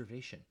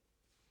observation,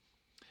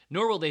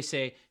 nor will they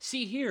say,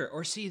 see here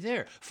or see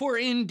there, for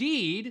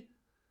indeed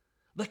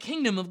the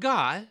kingdom of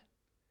God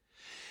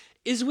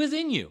is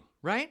within you,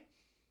 right?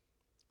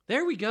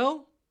 There we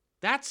go.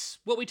 That's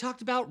what we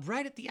talked about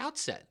right at the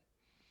outset.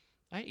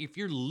 Right? If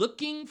you're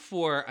looking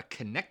for a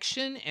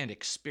connection and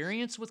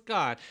experience with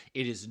God,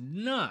 it is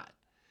not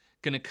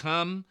going to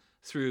come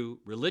through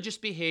religious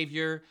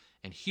behavior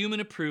and human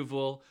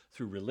approval,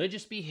 through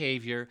religious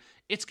behavior.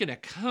 It's going to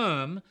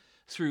come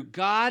through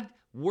God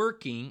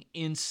working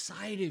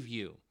inside of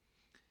you.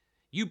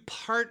 You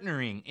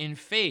partnering in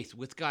faith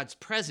with God's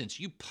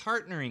presence. You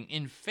partnering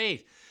in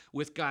faith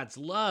with God's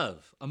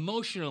love,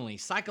 emotionally,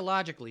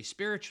 psychologically,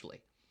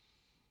 spiritually.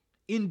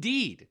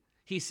 Indeed,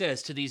 he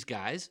says to these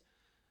guys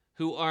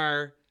who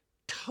are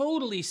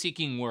totally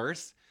seeking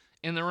worth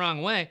in the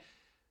wrong way,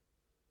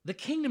 the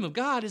kingdom of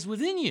God is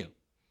within you,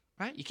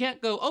 right? You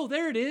can't go, oh,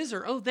 there it is,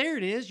 or oh, there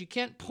it is. You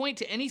can't point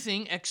to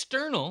anything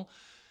external.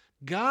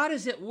 God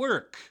is at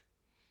work,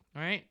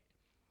 right?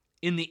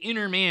 In the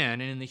inner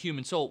man and in the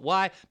human soul.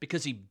 Why?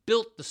 Because he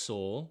built the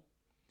soul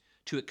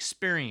to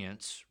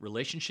experience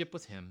relationship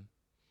with him.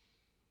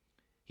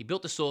 He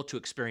built the soul to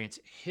experience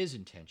his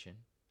intention.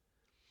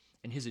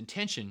 And his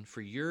intention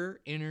for your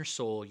inner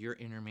soul, your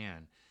inner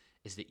man,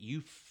 is that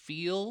you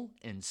feel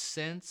and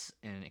sense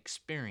and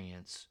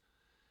experience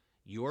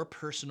your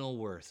personal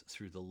worth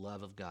through the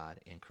love of God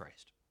in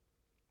Christ.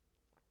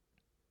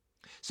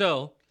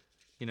 So,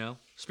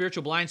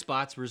 spiritual blind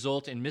spots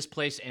result in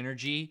misplaced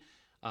energy,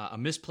 a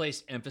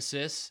misplaced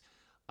emphasis,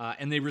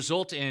 and they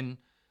result in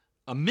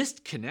a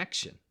missed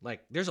connection.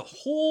 Like there's a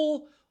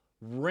whole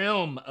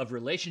realm of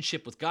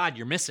relationship with God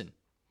you're missing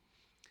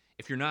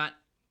if you're not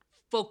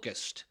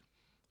focused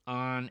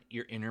on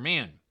your inner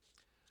man.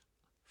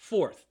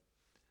 Fourth,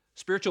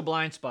 spiritual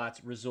blind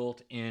spots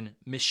result in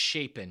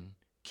misshapen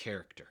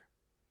character.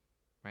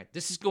 Right?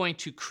 This is going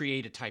to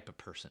create a type of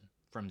person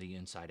from the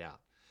inside out.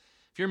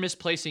 If you're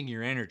misplacing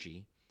your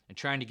energy and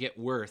trying to get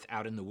worth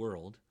out in the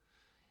world,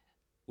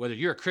 whether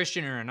you're a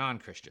Christian or a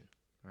non-Christian,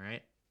 all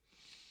right?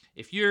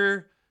 If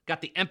you're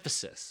got the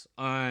emphasis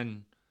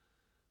on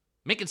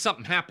making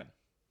something happen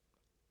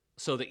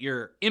so that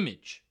your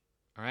image,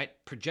 all right,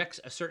 projects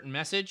a certain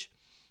message,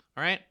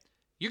 all right,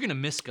 you're going to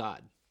miss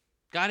God.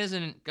 God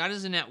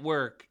isn't at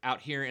work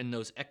out here in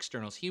those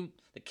externals.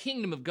 The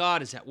kingdom of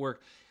God is at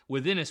work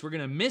within us. We're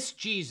going to miss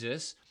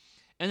Jesus,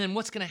 and then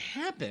what's going to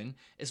happen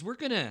is we're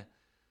going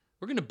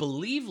to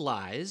believe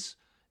lies,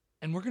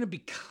 and we're going to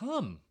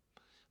become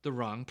the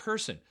wrong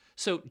person.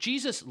 So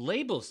Jesus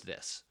labels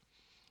this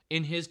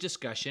in his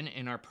discussion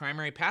in our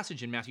primary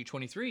passage in Matthew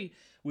 23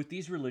 with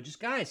these religious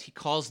guys. He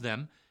calls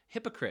them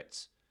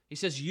hypocrites. He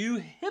says, you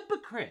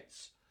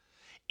hypocrites,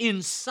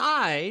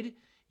 inside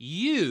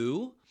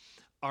you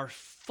are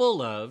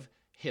full of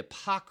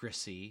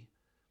hypocrisy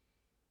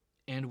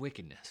and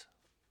wickedness.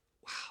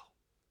 Wow.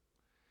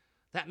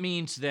 That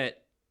means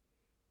that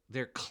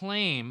their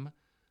claim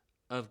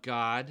of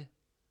God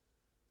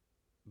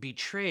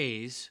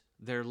betrays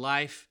their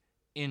life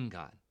in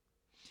God.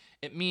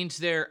 It means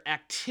their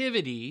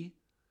activity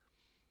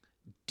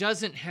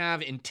doesn't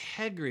have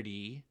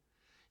integrity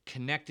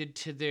connected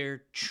to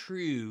their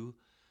true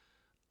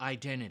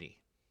identity.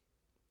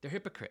 They're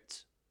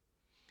hypocrites.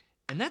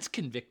 And that's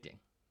convicting,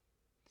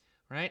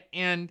 right?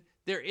 And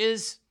there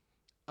is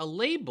a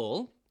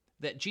label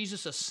that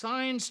Jesus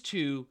assigns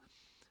to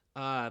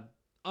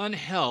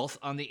unhealth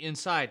on the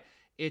inside.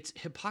 It's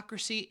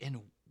hypocrisy and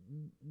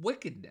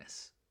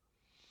wickedness.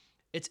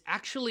 It's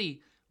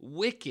actually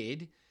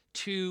wicked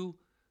to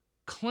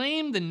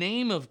claim the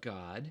name of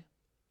God,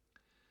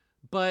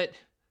 but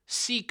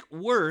seek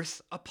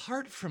worth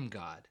apart from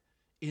God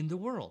in the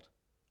world.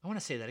 I want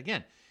to say that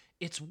again.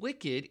 It's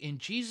wicked in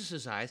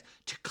Jesus' eyes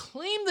to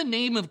claim the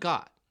name of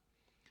God,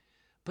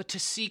 but to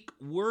seek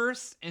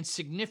worth and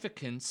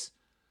significance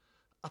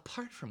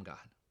apart from God.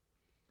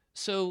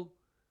 So,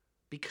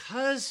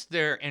 because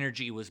their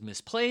energy was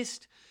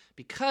misplaced,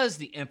 because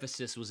the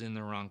emphasis was in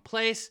the wrong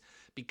place,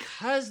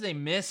 because they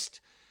missed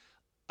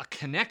a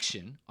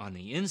connection on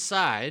the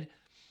inside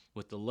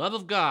with the love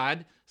of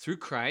God through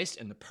Christ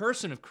and the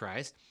person of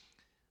Christ,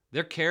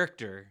 their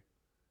character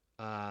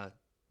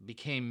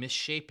became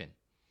misshapen.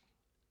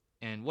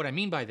 And what I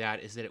mean by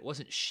that is that it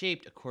wasn't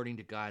shaped according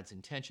to God's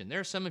intention. There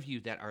are some of you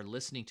that are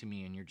listening to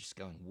me and you're just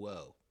going,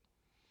 whoa.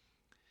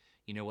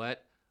 You know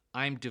what?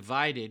 I'm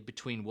divided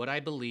between what I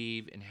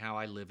believe and how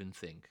I live and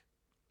think.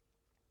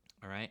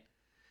 All right?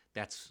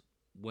 That's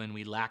when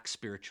we lack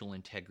spiritual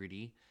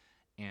integrity,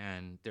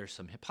 and there's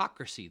some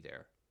hypocrisy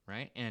there,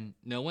 right? And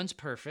no one's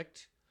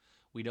perfect.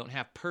 We don't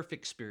have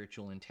perfect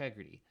spiritual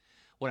integrity.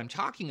 What I'm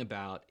talking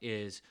about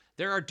is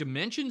there are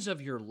dimensions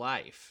of your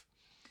life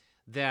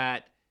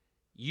that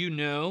you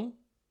know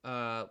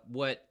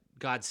what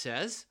God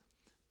says,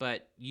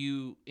 but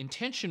you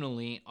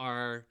intentionally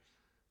are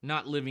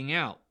not living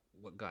out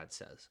what God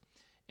says.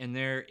 And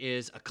there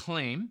is a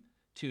claim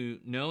to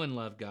know and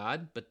love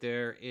God, but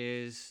there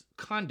is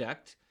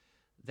conduct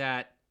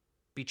that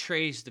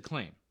betrays the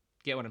claim.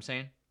 Get what I'm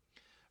saying?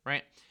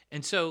 Right?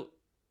 And so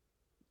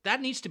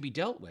that needs to be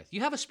dealt with.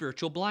 You have a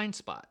spiritual blind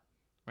spot,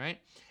 right?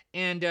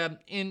 And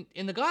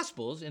in the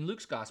Gospels, in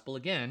Luke's Gospel,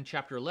 again,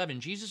 chapter 11,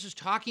 Jesus is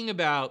talking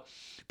about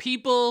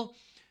people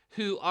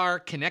who are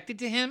connected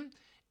to him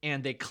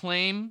and they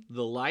claim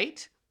the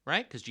light,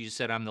 right? Because Jesus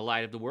said, I'm the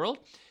light of the world.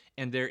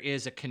 And there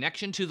is a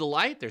connection to the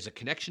light. There's a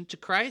connection to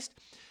Christ.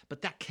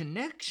 But that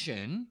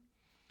connection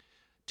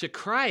to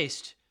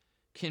Christ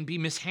can be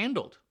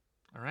mishandled,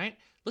 all right?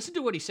 Listen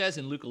to what he says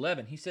in Luke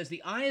 11. He says,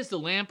 the eye is the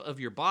lamp of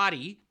your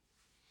body.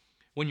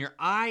 When your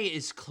eye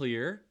is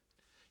clear,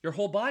 your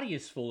whole body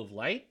is full of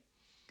light.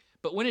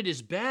 But when it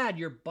is bad,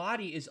 your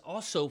body is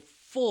also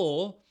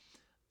full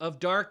of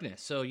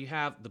darkness. So you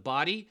have the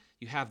body,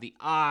 you have the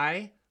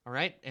eye, all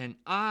right? And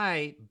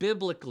eye,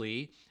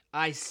 biblically,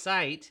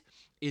 eyesight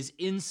is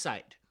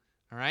insight,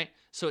 all right?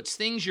 So it's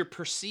things you're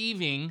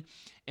perceiving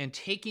and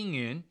taking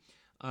in.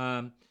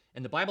 And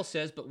the Bible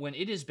says, but when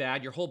it is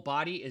bad, your whole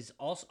body is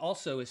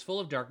also is full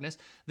of darkness,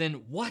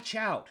 then watch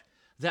out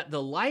that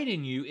the light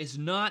in you is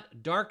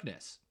not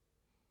darkness.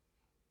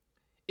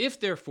 If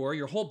therefore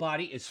your whole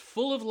body is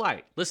full of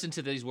light, listen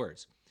to these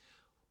words,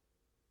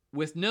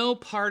 with no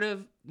dark part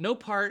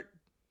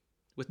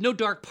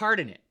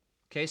in it.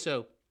 Okay,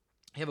 so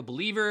you have a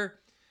believer,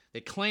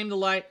 they claim the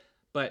light,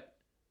 but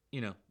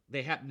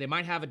they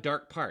might have a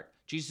dark part.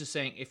 Jesus is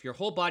saying, if your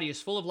whole body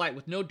is full of light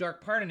with no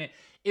dark part in it,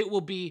 it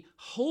will be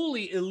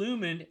wholly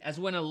illumined as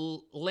when a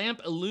lamp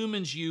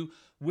illumines you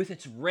with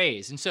its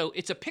rays. And so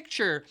it's a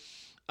picture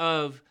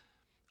of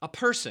a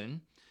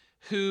person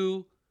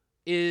who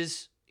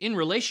is in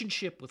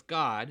relationship with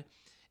God,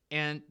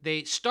 and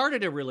they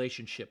started a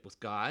relationship with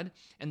God,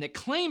 and they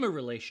claim a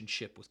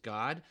relationship with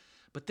God,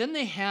 but then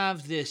they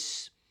have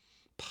this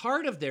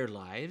part of their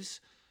lives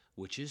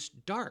which is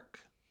dark.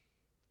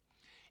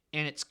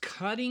 And it's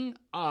cutting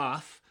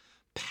off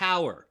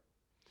power.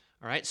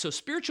 All right? So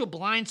spiritual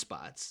blind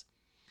spots,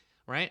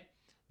 right?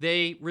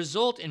 They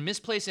result in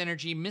misplaced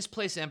energy,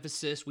 misplaced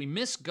emphasis. We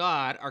miss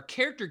God. Our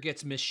character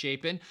gets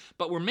misshapen,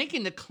 but we're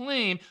making the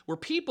claim we're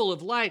people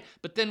of light,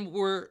 but then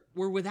we're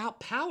without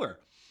power.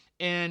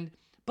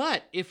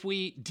 But if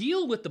we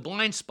deal with the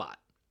blind spot,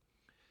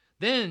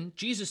 then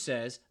Jesus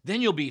says,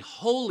 then you'll be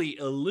wholly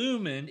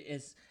illumined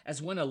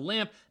as when a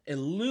lamp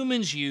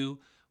illumines you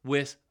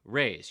with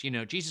rays.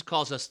 Jesus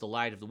calls us the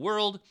light of the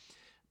world,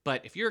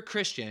 but if you're a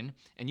Christian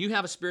and you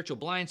have a spiritual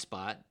blind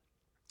spot,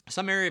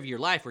 some area of your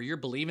life where you're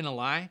believing a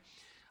lie,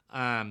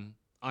 in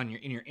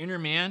your inner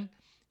man,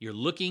 you're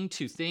looking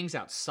to things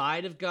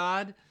outside of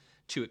God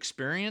to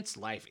experience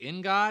life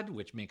in God,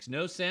 which makes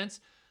no sense.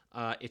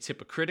 It's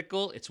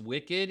hypocritical, it's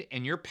wicked,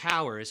 and your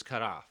power is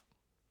cut off.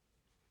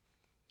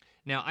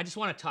 Now, I just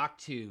want to talk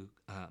to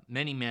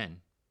many men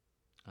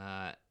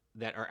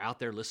that are out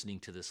there listening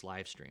to this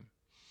live stream.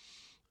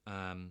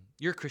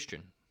 You're a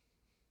Christian,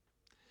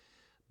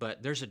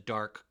 but there's a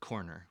dark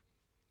corner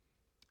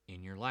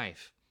in your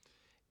life.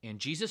 And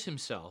Jesus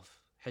himself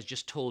has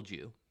just told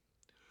you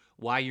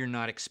why you're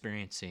not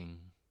experiencing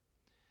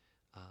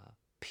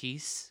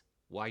peace,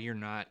 why you're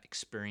not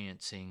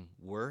experiencing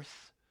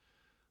worth,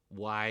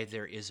 why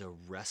there is a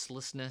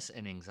restlessness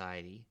and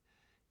anxiety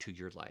to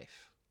your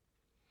life.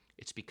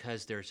 It's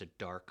because there's a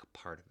dark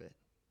part of it.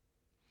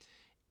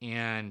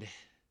 And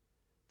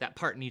that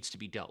part needs to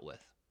be dealt with.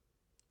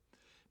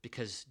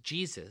 Because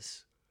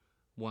Jesus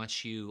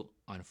wants you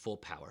on full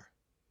power.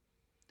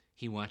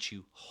 He wants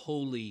you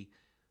wholly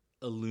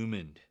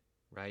illumined,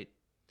 right?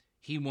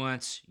 He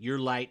wants your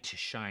light to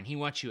shine. He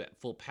wants you at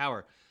full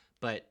power,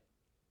 but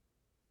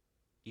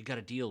you got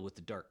to deal with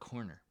the dark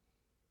corner.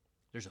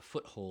 There's a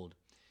foothold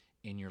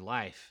in your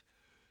life,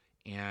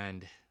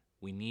 and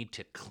we need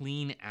to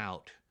clean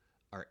out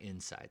our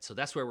inside. So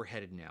that's where we're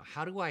headed now.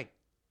 How do I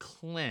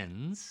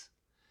cleanse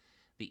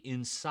the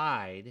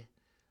inside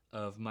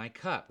of my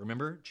cup?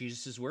 Remember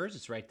Jesus' words?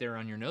 It's right there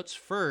on your notes.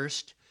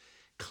 First,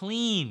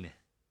 clean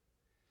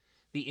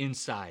the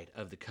inside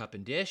of the cup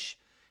and dish,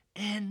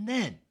 and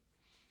then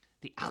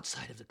the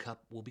outside of the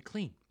cup will be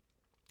clean.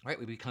 Right?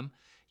 We become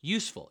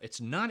useful.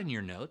 It's not in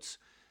your notes,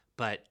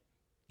 but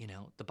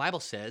the Bible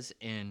says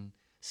in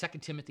 2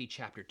 Timothy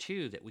chapter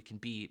 2 that we can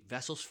be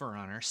vessels for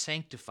honor,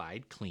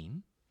 sanctified,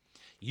 clean,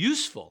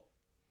 useful,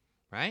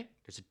 right?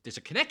 There's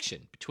a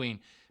connection between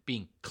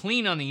being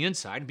clean on the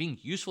inside and being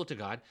useful to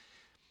God.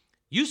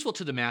 useful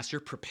to the master,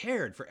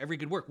 prepared for every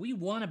good work. We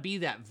want to be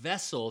that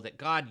vessel that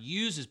God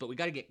uses, but we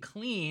got to get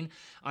clean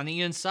on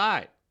the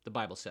inside, the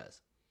Bible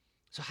says.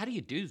 So how do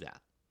you do that?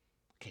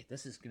 Okay,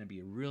 this is going to be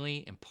a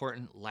really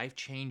important,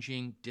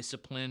 life-changing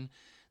discipline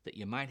that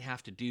you might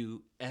have to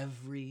do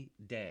every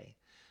day.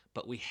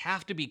 But we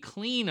have to be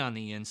clean on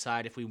the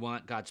inside if we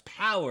want God's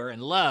power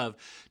and love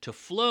to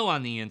flow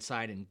on the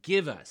inside and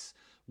give us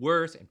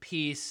worth and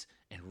peace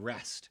and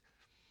rest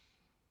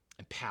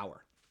and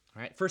power.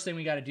 All right, first thing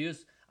we got to do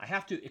is I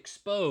have to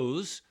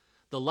expose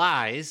the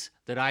lies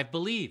that I've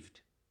believed.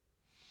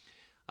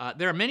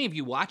 There are many of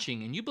you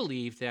watching, and you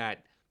believe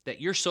that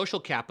your social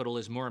capital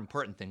is more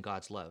important than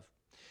God's love.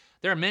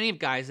 There are many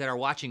guys that are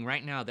watching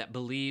right now that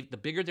believe the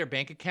bigger their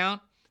bank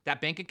account,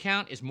 that bank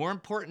account is more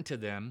important to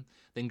them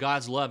than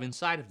God's love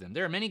inside of them.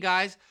 There are many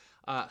guys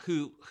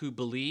who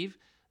believe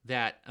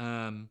that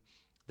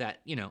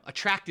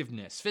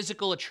attractiveness,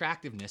 physical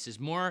attractiveness, is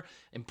more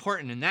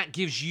important, and that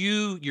gives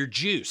you your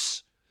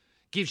juice,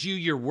 gives you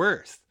your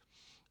worth.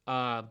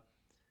 That's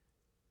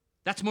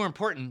more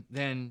important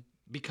than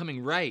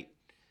becoming right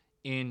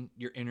in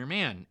your inner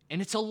man,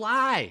 and it's a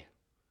lie.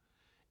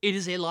 It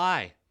is a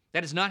lie.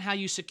 That is not how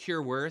you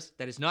secure worth.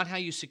 That is not how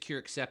you secure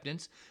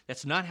acceptance.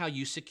 That's not how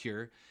you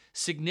secure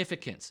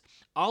significance.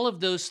 All of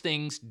those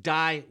things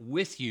die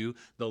with you.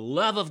 The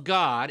love of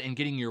God and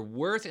getting your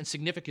worth and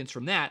significance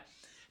from that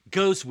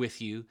goes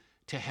with you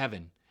to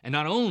heaven. And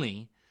not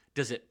only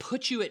does it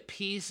put you at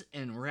peace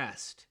and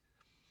rest,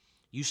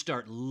 you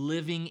start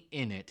living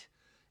in it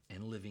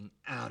and living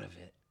out of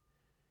it,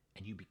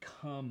 and you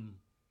become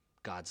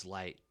God's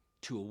light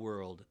to a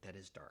world that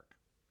is dark.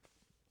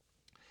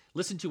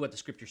 Listen to what the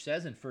scripture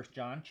says in 1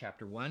 John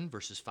chapter 1,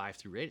 verses 5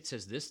 through 8. It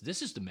says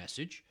this is the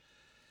message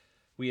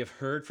we have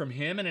heard from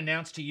him and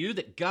announced to you,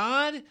 that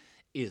God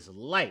is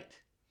light,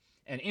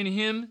 and in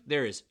him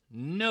there is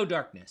no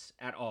darkness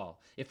at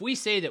all. If we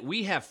say that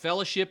we have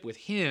fellowship with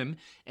him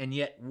and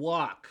yet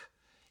walk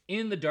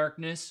in the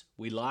darkness,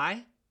 we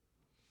lie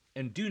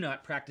and do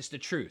not practice the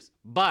truth.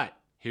 But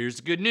here's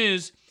the good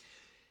news.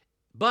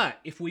 But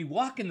if we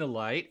walk in the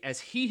light,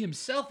 as he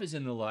himself is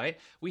in the light,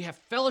 we have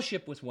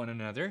fellowship with one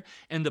another,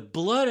 and the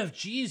blood of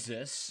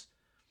Jesus,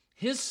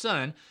 his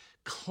son,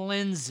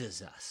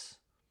 cleanses us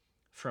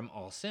from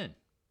all sin.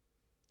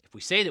 If we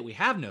say that we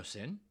have no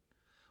sin,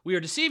 we are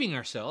deceiving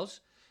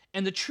ourselves,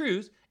 and the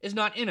truth is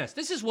not in us.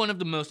 This is one of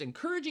the most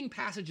encouraging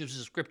passages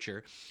of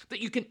Scripture that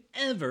you can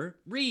ever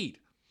read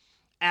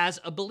as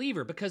a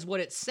believer, because what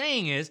it's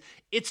saying is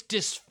it's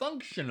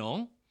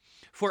dysfunctional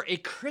for a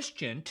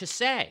Christian to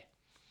say,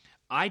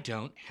 I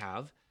don't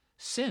have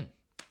sin.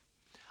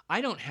 I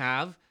don't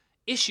have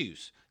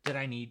issues that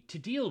I need to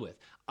deal with.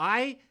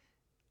 I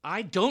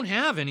don't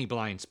have any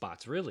blind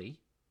spots, really.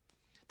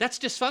 That's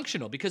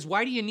dysfunctional, because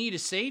why do you need a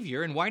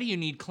Savior and why do you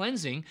need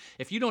cleansing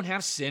if you don't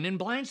have sin and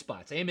blind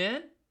spots?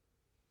 Amen?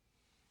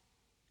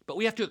 But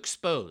we have to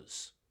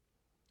expose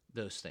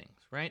those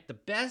things, right? The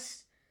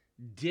best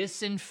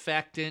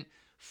disinfectant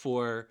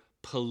for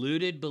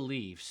polluted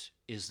beliefs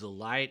is the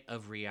light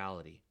of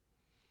reality.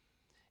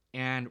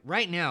 And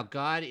right now,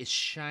 God is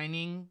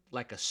shining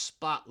like a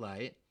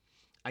spotlight.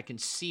 I can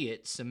see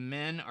it. Some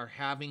men are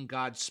having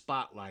God's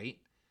spotlight,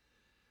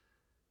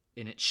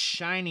 and it's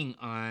shining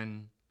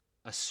on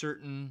a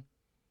certain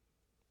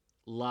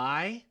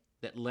lie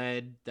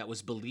that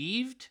was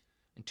believed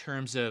in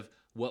terms of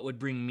what would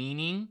bring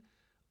meaning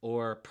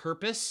or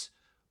purpose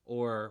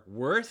or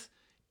worth.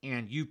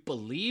 And you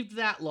believed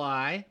that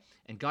lie,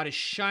 and God is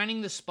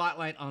shining the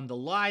spotlight on the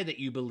lie that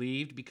you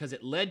believed because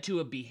it led to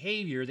a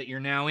behavior that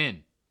you're now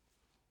in.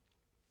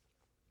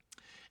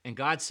 And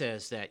God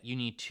says that you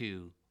need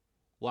to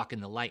walk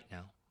in the light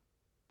now.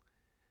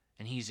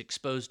 And he's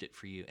exposed it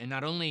for you. And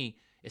not only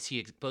has he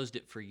exposed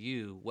it for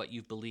you, what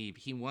you've believed,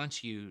 he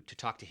wants you to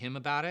talk to him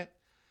about it,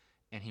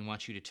 and he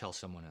wants you to tell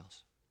someone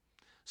else.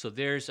 So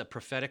there's a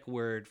prophetic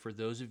word for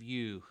those of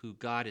you who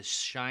God is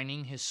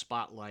shining his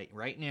spotlight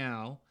right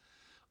now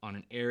on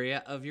an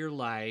area of your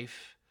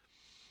life,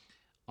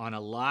 on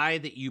a lie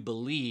that you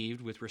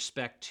believed with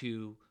respect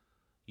to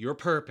your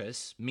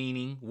purpose,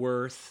 meaning,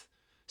 worth,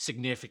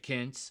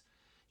 significance.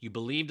 You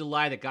believed a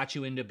lie that got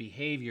you into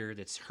behavior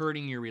that's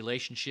hurting your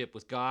relationship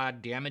with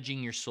God,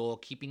 damaging your soul,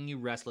 keeping you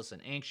restless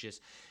and anxious.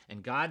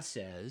 And God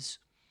says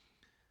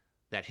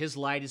that his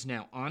light is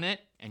now on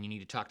it, and you need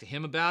to talk to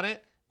him about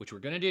it, which we're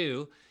going to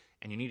do,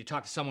 and you need to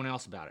talk to someone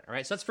else about it. All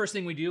right, so that's the first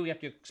thing we do. We have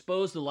to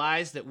expose the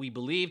lies that we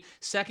believe.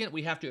 Second,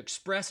 we have to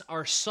express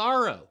our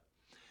sorrow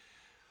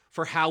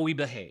for how we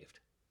behaved.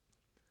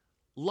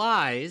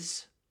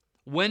 Lies,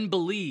 when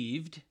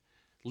believed,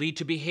 lead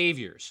to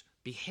behaviors.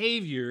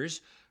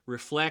 Behaviors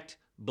reflect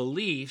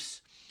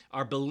beliefs.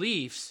 Our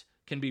beliefs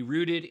can be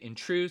rooted in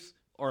truth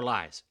or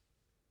lies.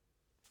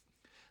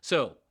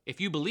 So, if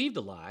you believe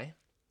the lie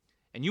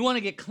and you want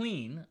to get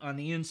clean on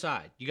the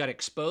inside, you got to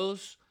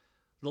expose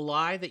the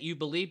lie that you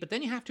believe, but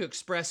then you have to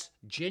express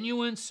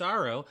genuine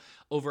sorrow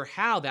over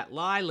how that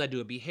lie led to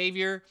a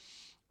behavior,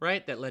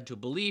 right? That led to a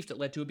belief, that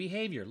led to a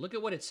behavior. Look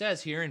at what it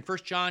says here in 1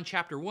 John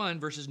chapter 1,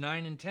 verses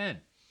 9 and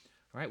 10.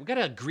 All right, we got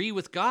to agree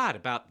with God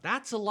about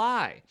that's a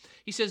lie.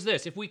 He says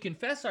this, if we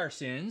confess our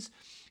sins,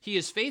 he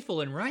is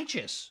faithful and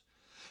righteous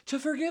to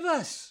forgive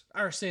us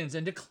our sins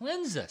and to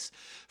cleanse us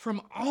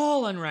from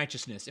all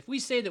unrighteousness. If we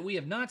say that we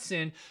have not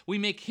sinned, we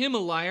make him a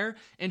liar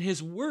and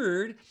his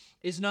word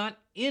is not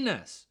in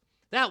us.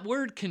 That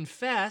word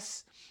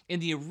confess in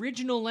the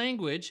original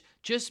language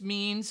just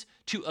means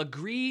to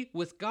agree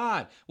with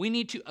God. We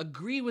need to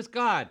agree with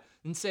God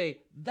and say,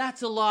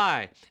 that's a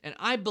lie, and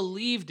I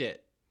believed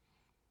it.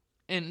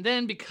 And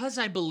then because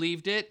I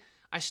believed it,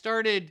 I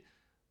started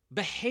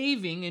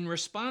behaving in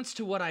response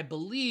to what I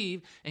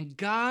believe. And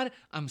God,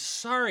 I'm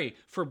sorry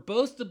for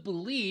both the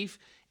belief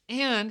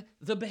and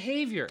the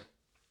behavior.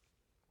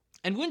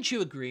 And wouldn't you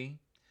agree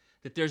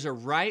that there's a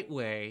right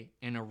way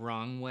and a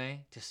wrong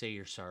way to say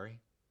you're sorry?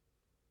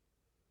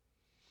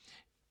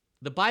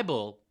 The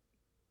Bible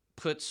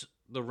puts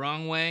the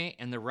wrong way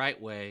and the right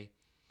way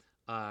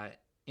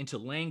into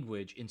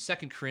language in 2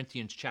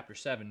 Corinthians chapter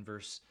 7,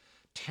 verse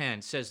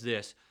 10 says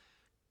this,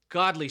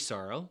 godly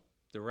sorrow,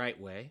 the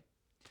right way,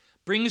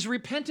 brings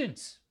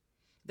repentance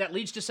that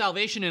leads to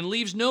salvation and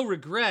leaves no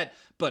regret,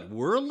 but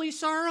worldly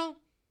sorrow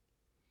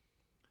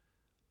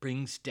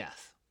brings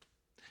death.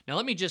 Now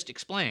let me just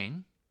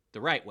explain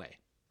the right way.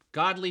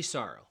 Godly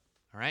sorrow,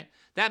 all right?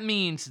 That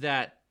means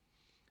that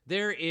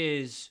there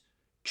is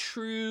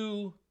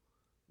true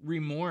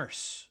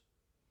remorse,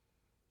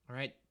 all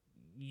right?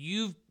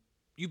 You've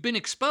been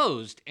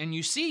exposed and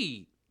you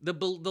see the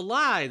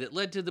lie that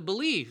led to the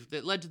belief,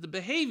 that led to the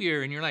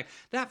behavior, and you're like,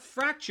 that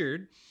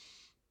fractured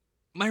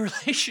my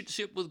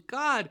relationship with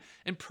God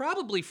and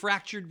probably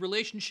fractured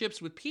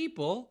relationships with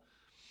people.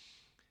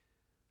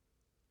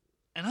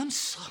 And I'm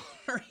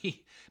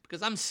sorry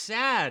because I'm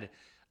sad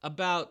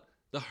about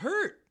the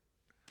hurt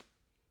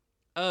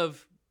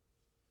of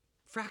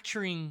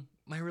fracturing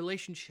my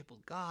relationship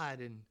with God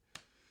and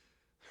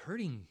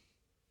hurting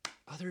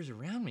others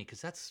around me,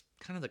 because that's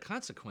kind of the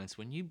consequence.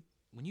 When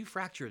you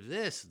fracture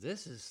this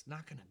is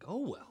not going to go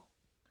well.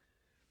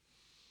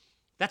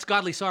 That's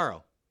godly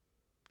sorrow.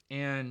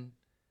 And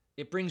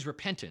it brings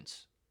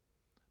repentance.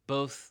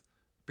 Both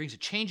brings a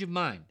change of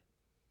mind,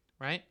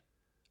 right?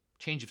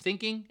 Change of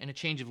thinking and a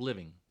change of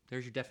living.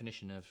 There's your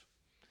definition of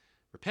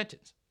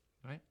repentance,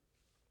 right?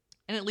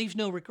 And it leaves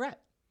no regret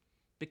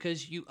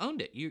because you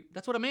owned it.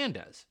 That's what a man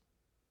does,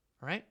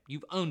 all right?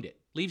 You've owned it.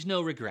 Leaves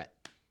no regret.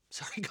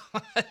 Sorry,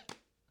 God.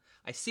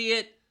 I see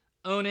it,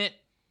 own it.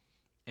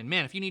 And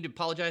man, if you need to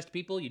apologize to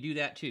people, you do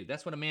that too.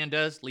 That's what a man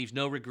does. Leaves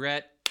no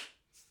regret.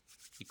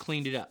 You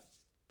cleaned it up,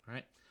 all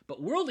right?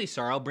 But worldly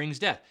sorrow brings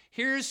death.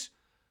 Here's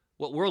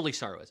what worldly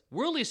sorrow is.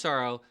 Worldly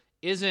sorrow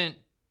isn't,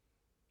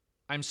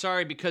 I'm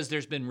sorry because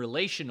there's been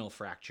relational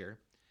fracture.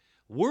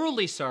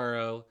 Worldly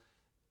sorrow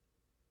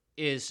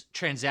is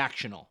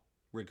transactional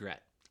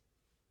regret.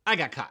 I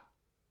got caught.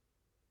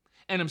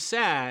 And I'm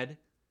sad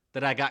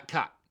that I got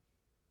caught,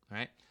 all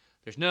right?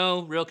 There's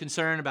no real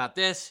concern about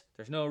this.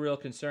 There's no real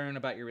concern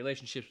about your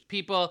relationships with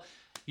people.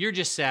 You're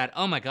just sad,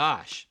 oh my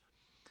gosh,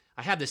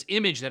 I have this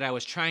image that I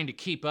was trying to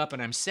keep up,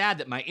 and I'm sad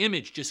that my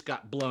image just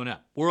got blown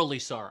up. Worldly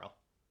sorrow,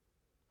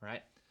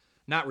 right?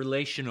 Not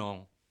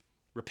relational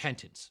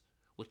repentance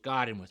with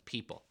God and with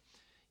people.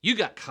 You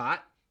got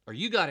caught or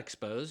you got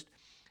exposed,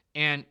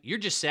 and you're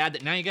just sad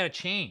that now you got to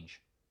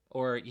change,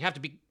 or you have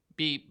to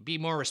be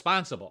more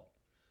responsible,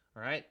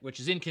 all right? Which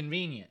is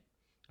inconvenient,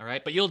 all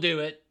right? But you'll do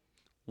it.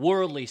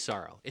 Worldly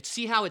sorrow.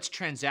 See how it's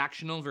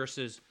transactional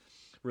versus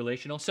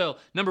relational? So,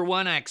 number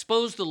one, I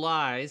exposed the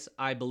lies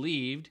I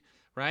believed,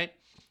 right?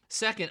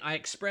 Second, I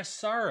express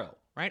sorrow,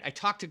 right? I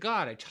talk to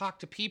God. I talk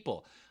to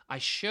people. I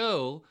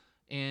show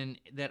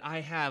that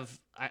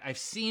I've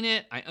seen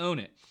it. I own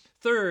it.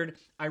 Third,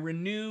 I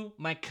renew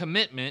my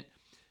commitment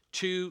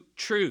to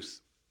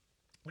truth.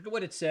 Look at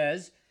what it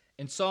says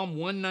in Psalm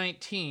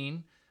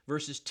 119,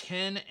 verses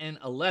 10 and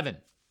 11.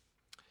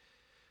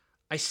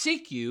 I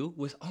seek you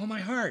with all my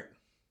heart.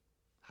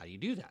 How do you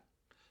do that?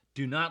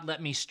 Do not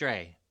let me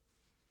stray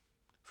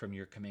from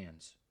your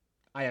commands.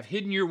 I have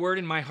hidden your word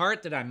in my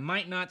heart that I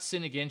might not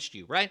sin against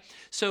you, right?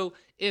 So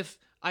if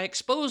I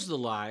expose the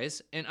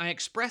lies and I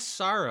express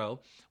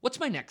sorrow, what's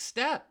my next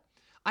step?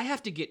 I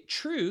have to get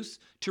truth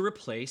to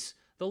replace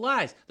the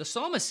lies. The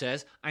psalmist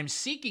says, I'm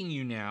seeking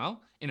you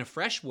now in a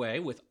fresh way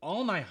with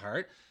all my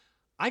heart.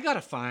 I got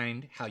to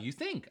find how you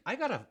think. I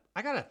got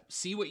to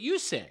see what you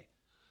say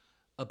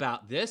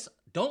about this.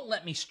 Don't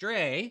let me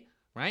stray,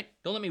 right?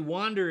 Don't let me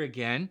wander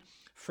again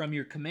from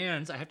your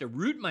commands. I have to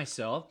root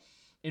myself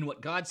in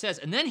what God says.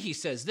 And then he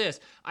says this,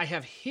 I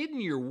have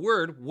hidden your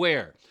word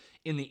where?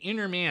 In the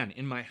inner man,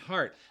 in my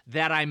heart,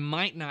 that I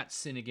might not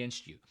sin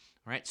against you.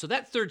 All right? So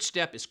that third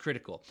step is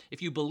critical.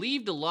 If you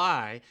believed a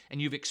lie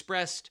and you've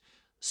expressed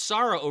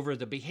sorrow over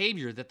the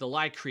behavior that the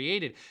lie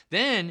created,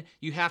 then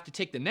you have to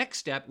take the next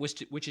step,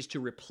 which is to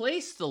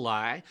replace the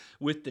lie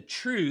with the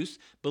truth,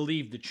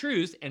 believe the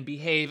truth, and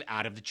behave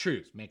out of the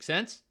truth. Make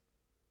sense?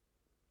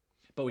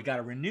 But we got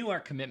to renew our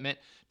commitment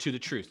to the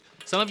truth.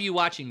 Some of you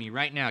watching me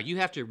right now, you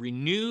have to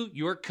renew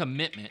your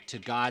commitment to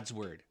God's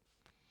word.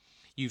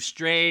 You've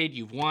strayed,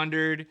 you've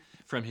wandered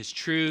from his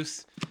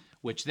truth.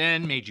 which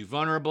then made you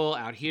vulnerable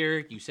out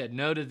here. You said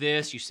no to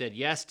this, you said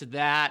yes to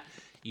that.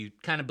 You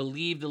kind of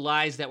believed the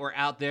lies that were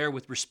out there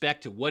with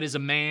respect to what is a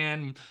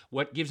man,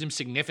 what gives him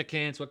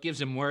significance, what gives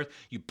him worth.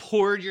 You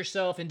poured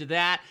yourself into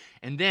that,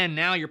 and then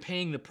now you're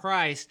paying the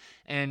price,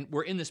 and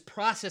we're in this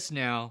process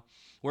now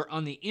where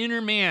on the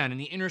inner man and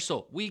the inner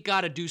soul, we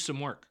got to do some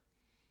work.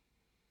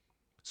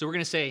 So we're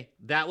going to say,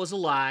 that was a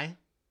lie.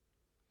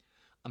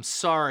 I'm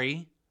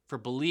sorry for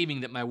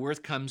believing that my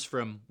worth comes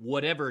from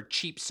whatever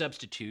cheap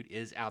substitute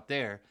is out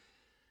there.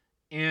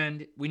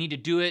 And we need to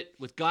do it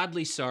with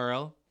godly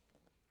sorrow,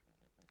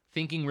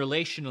 thinking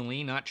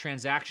relationally, not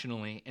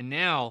transactionally. And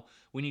now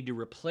we need to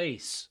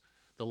replace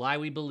the lie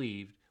we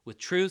believed with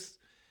truth.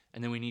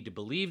 And then we need to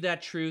believe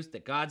that truth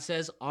that God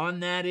says on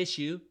that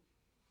issue.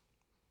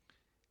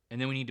 And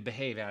then we need to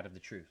behave out of the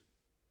truth.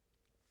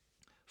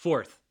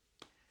 Fourth,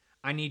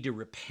 I need to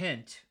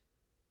repent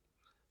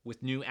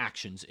with new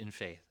actions in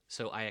faith.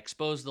 So I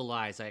expose the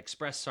lies, I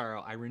express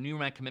sorrow, I renew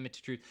my commitment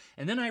to truth,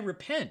 and then I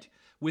repent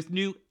with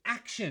new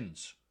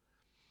actions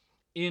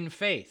in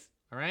faith,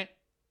 all right?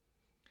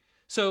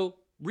 So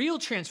real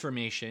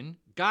transformation,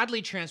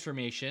 godly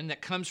transformation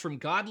that comes from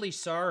godly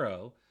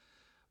sorrow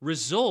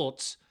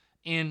results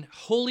in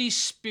Holy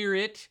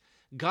Spirit,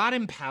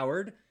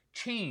 God-empowered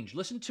change.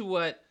 Listen to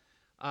what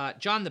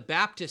John the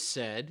Baptist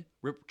said,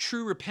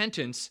 true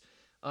repentance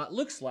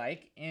looks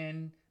like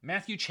in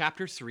Matthew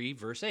chapter 3,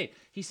 verse 8.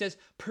 He says,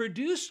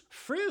 produce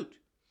fruit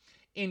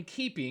in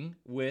keeping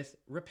with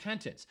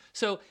repentance.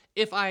 So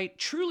if I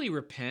truly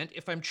repent,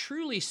 if I'm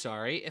truly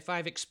sorry, if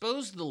I've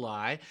exposed the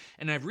lie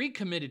and I've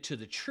recommitted to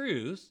the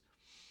truth,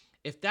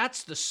 if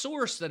that's the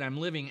source that I'm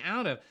living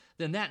out of,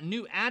 then that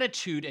new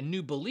attitude and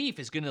new belief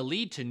is going to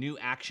lead to new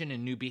action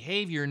and new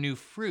behavior, new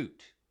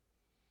fruit.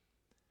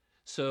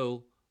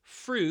 So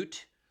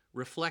fruit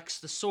reflects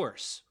the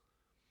source.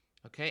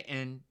 Okay,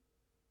 and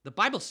the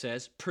Bible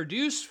says,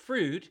 produce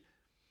fruit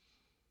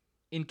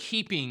in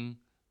keeping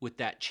with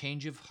that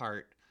change of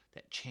heart,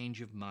 that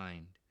change of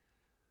mind,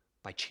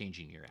 by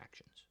changing your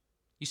actions.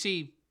 You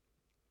see,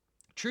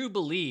 true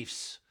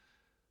beliefs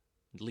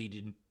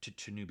lead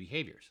to new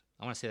behaviors.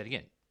 I want to say that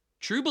again.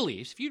 True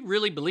beliefs, if you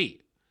really believe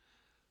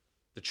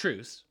the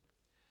truth,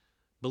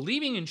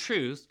 believing in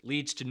truth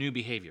leads to new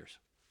behaviors,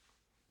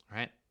 all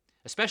right?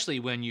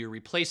 Especially when you're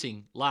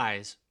replacing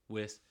lies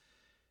with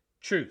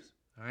truth,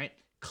 all right?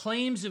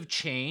 Claims of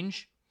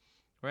change,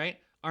 right,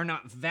 are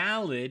not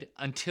valid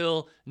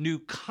until new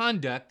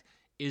conduct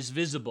is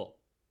visible,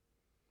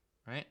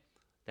 right?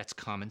 That's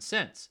common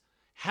sense.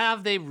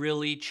 Have they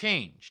really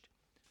changed?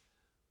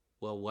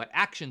 Well, what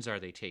actions are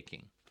they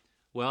taking?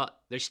 Well,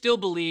 they still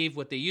believe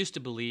what they used to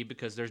believe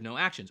because there's no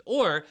actions.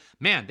 Or,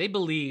 man, they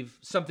believe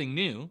something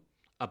new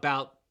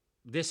about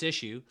this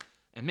issue,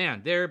 and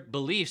man, their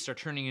beliefs are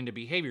turning into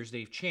behaviors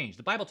they've changed.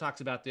 The Bible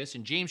talks about this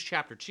in James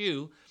chapter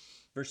 2,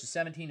 verses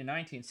 17 and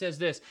 19. It says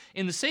this,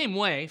 in the same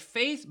way,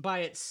 faith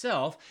by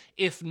itself,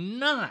 if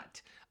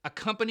not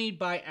accompanied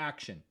by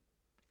action,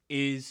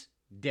 is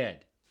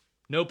dead.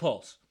 No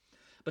pulse.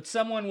 But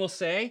someone will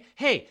say,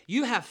 hey,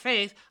 you have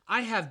faith,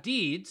 I have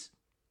deeds.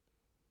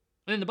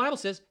 And then the Bible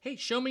says, hey,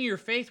 show me your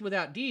faith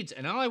without deeds,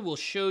 and I will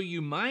show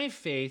you my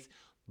faith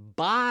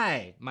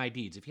by my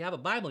deeds. If you have a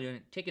Bible, you're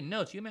taking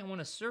notes, you might want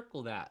to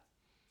circle that.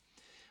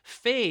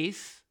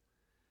 Faith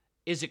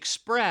is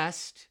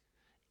expressed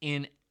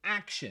in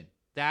action.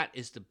 That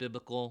is the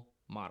biblical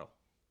model.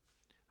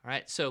 All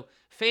right, so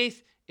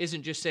faith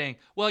isn't just saying,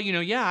 well,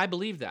 yeah, I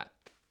believe that.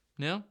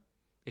 No,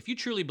 if you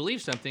truly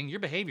believe something, your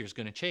behavior is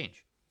going to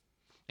change.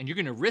 And you're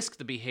going to risk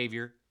the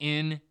behavior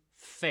in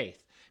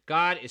faith.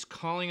 God is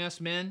calling us,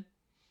 men,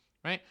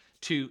 right,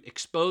 to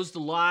expose the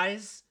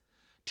lies,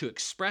 to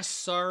express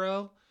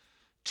sorrow,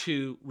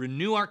 to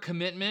renew our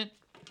commitment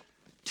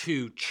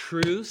to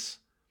truth,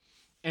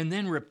 and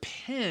then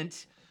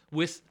repent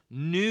with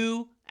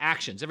new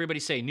actions. Everybody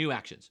say new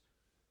actions.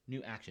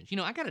 New actions.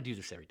 I got to do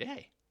this every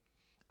day.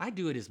 I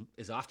do it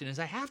as often as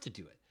I have to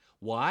do it.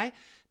 Why?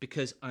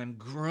 Because I'm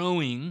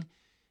growing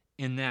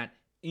in that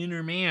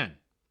inner man,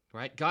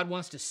 right? God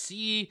wants to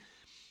see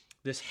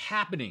this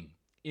happening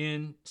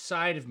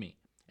inside of me.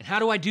 And how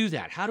do I do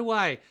that? How do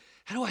I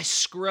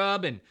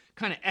scrub and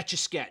kind of etch a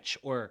sketch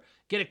or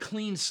get a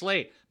clean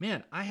slate?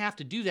 Man, I have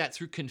to do that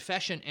through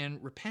confession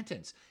and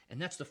repentance.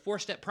 And that's the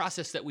 4-step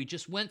process that we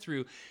just went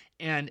through.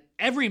 And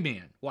every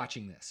man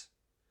watching this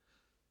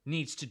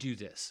needs to do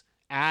this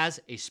as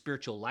a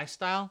spiritual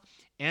lifestyle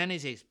and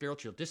as a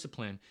spiritual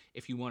discipline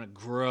if you want to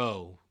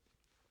grow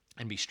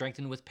and be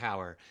strengthened with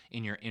power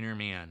in your inner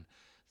man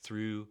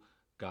through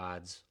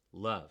God's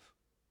love.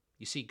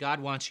 You see, God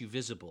wants you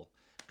visible.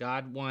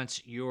 God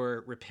wants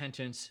your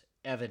repentance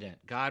evident.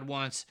 God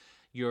wants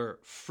your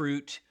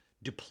fruit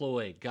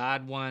deployed.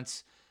 God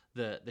wants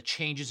the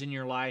changes in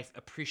your life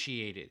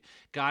appreciated.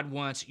 God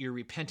wants your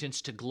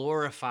repentance to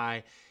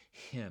glorify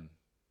Him.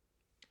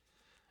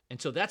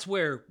 And so that's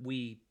where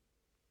we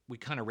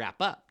kind of wrap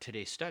up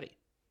today's study,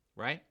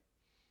 right?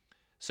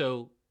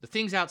 So the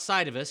things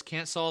outside of us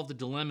can't solve the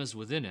dilemmas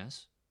within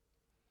us,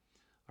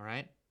 all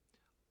right?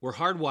 We're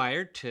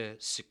hardwired to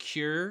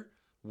secure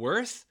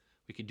worth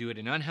We could do it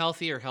in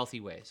unhealthy or healthy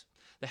ways.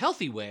 The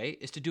healthy way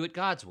is to do it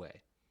God's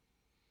way,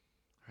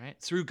 right?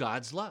 Through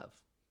God's love.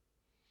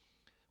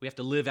 We have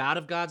to live out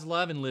of God's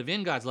love and live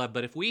in God's love.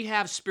 But if we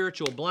have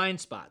spiritual blind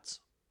spots,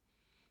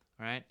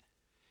 right?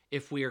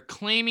 If we are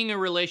claiming a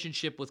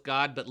relationship with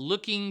God, but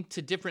looking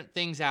to different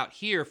things out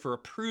here for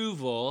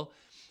approval,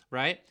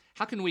 right?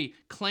 How can we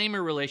claim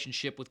a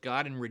relationship with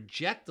God and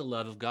reject the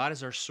love of God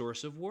as our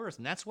source of worth?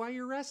 And that's why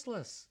you're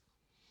restless.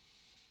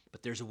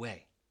 But there's a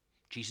way.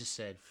 Jesus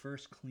said,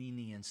 first clean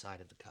the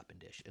inside of the cup and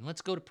dish. And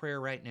let's go to prayer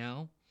right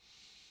now.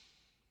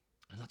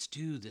 And let's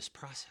do this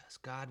process.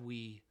 God,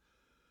 we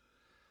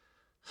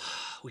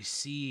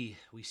see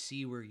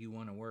where you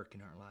want to work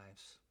in our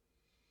lives.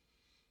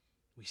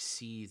 We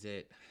see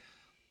that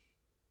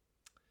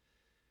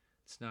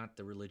it's not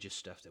the religious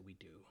stuff that we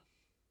do.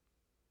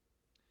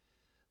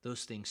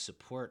 Those things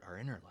support our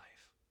inner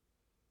life.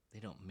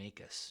 They don't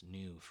make us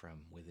new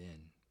from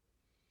within.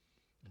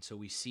 And so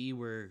we see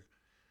where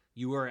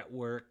you are at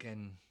work,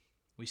 and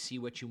we see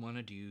what you want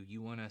to do.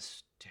 You want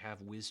us to have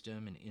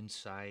wisdom and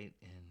insight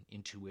and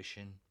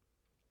intuition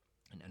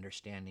and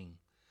understanding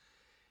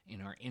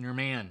in our inner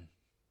man.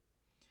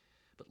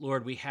 But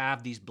Lord, we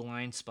have these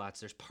blind spots.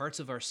 There's parts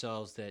of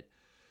ourselves that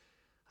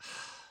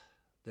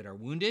are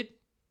wounded,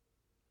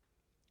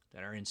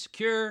 that are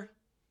insecure,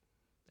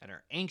 that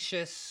are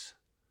anxious,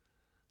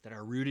 that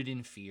are rooted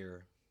in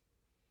fear.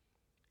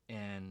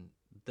 And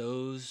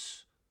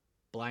those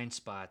blind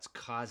spots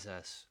cause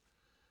us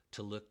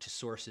to look to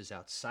sources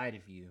outside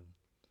of you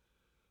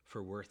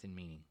for worth and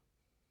meaning.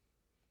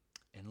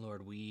 And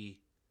Lord, we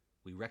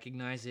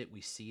recognize it,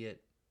 we see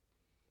it.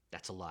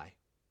 That's a lie.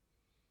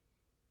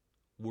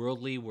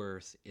 Worldly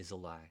worth is a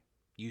lie.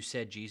 You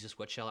said, Jesus,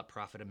 what shall it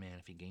profit a man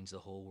if he gains the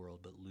whole world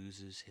but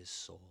loses his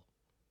soul?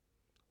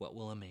 What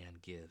will a man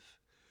give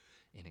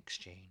in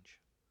exchange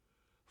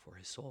for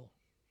his soul?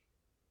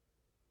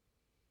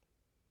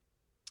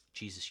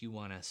 Jesus, you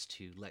want us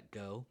to let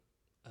go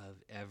of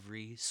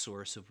every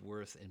source of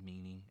worth and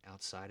meaning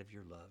outside of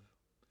your love.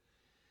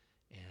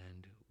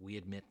 And we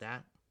admit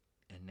that.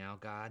 And now,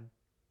 God,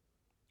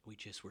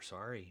 we're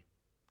sorry.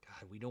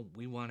 God,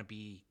 we want to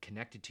be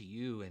connected to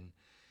you, and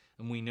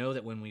we know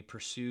that when we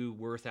pursue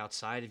worth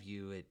outside of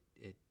you, it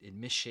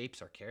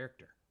misshapes our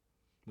character.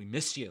 We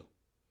miss you.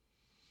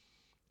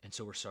 And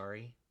so we're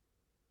sorry.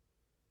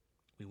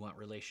 We want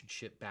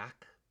relationship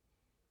back.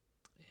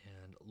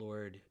 And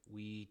Lord,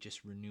 we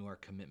just renew our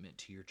commitment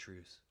to your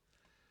truth.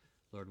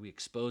 Lord, we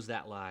expose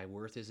that lie.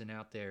 Worth isn't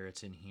out there,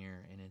 it's in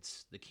here. And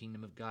it's the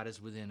kingdom of God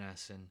is within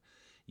us. And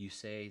you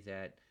say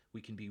that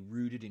we can be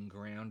rooted and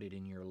grounded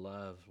in your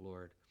love,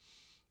 Lord.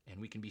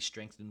 And we can be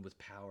strengthened with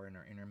power in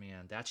our inner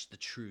man. That's the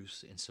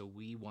truth. And so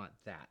we want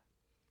that.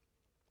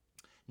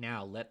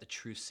 Now let the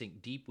truth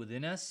sink deep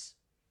within us.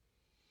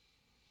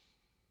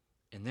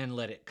 And then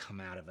let it come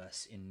out of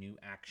us in new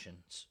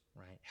actions,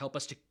 right? Help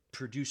us to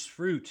produce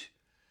fruit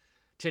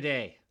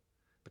today,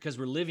 because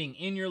we're living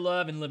in your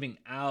love and living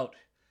out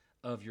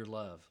of your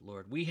love,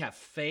 Lord. We have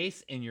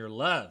faith in your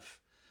love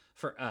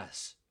for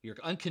us, your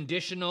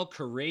unconditional,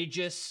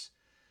 courageous,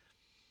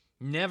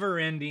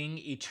 never-ending,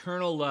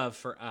 eternal love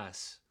for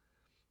us,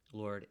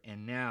 Lord.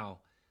 And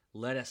now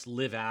let us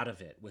live out of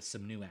it with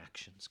some new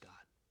actions, God.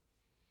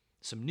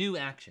 Some new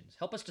actions.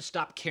 Help us to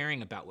stop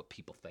caring about what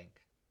people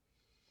think.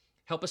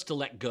 Help us to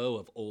let go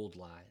of old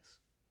lies.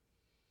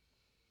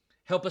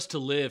 Help us to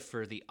live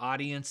for the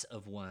audience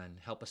of one.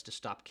 Help us to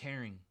stop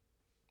caring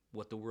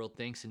what the world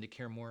thinks and to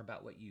care more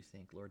about what you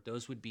think, Lord.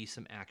 Those would be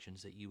some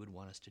actions that you would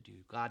want us to do.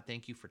 God,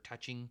 thank you for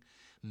touching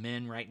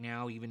men right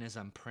now, even as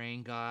I'm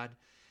praying, God.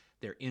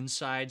 Their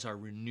insides are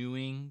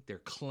renewing. They're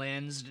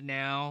cleansed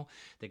now.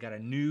 They got a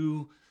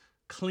new,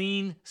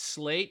 clean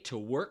slate to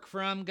work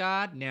from,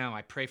 God. Now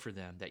I pray for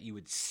them that you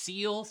would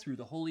seal through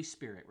the Holy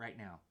Spirit right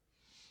now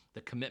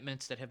the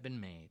commitments that have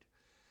been made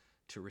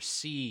to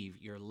receive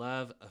your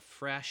love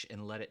afresh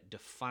and let it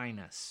define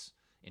us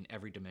in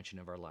every dimension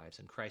of our lives.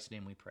 In Christ's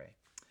name we pray.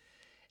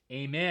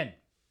 Amen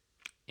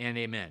and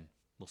amen.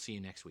 We'll see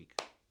you next week.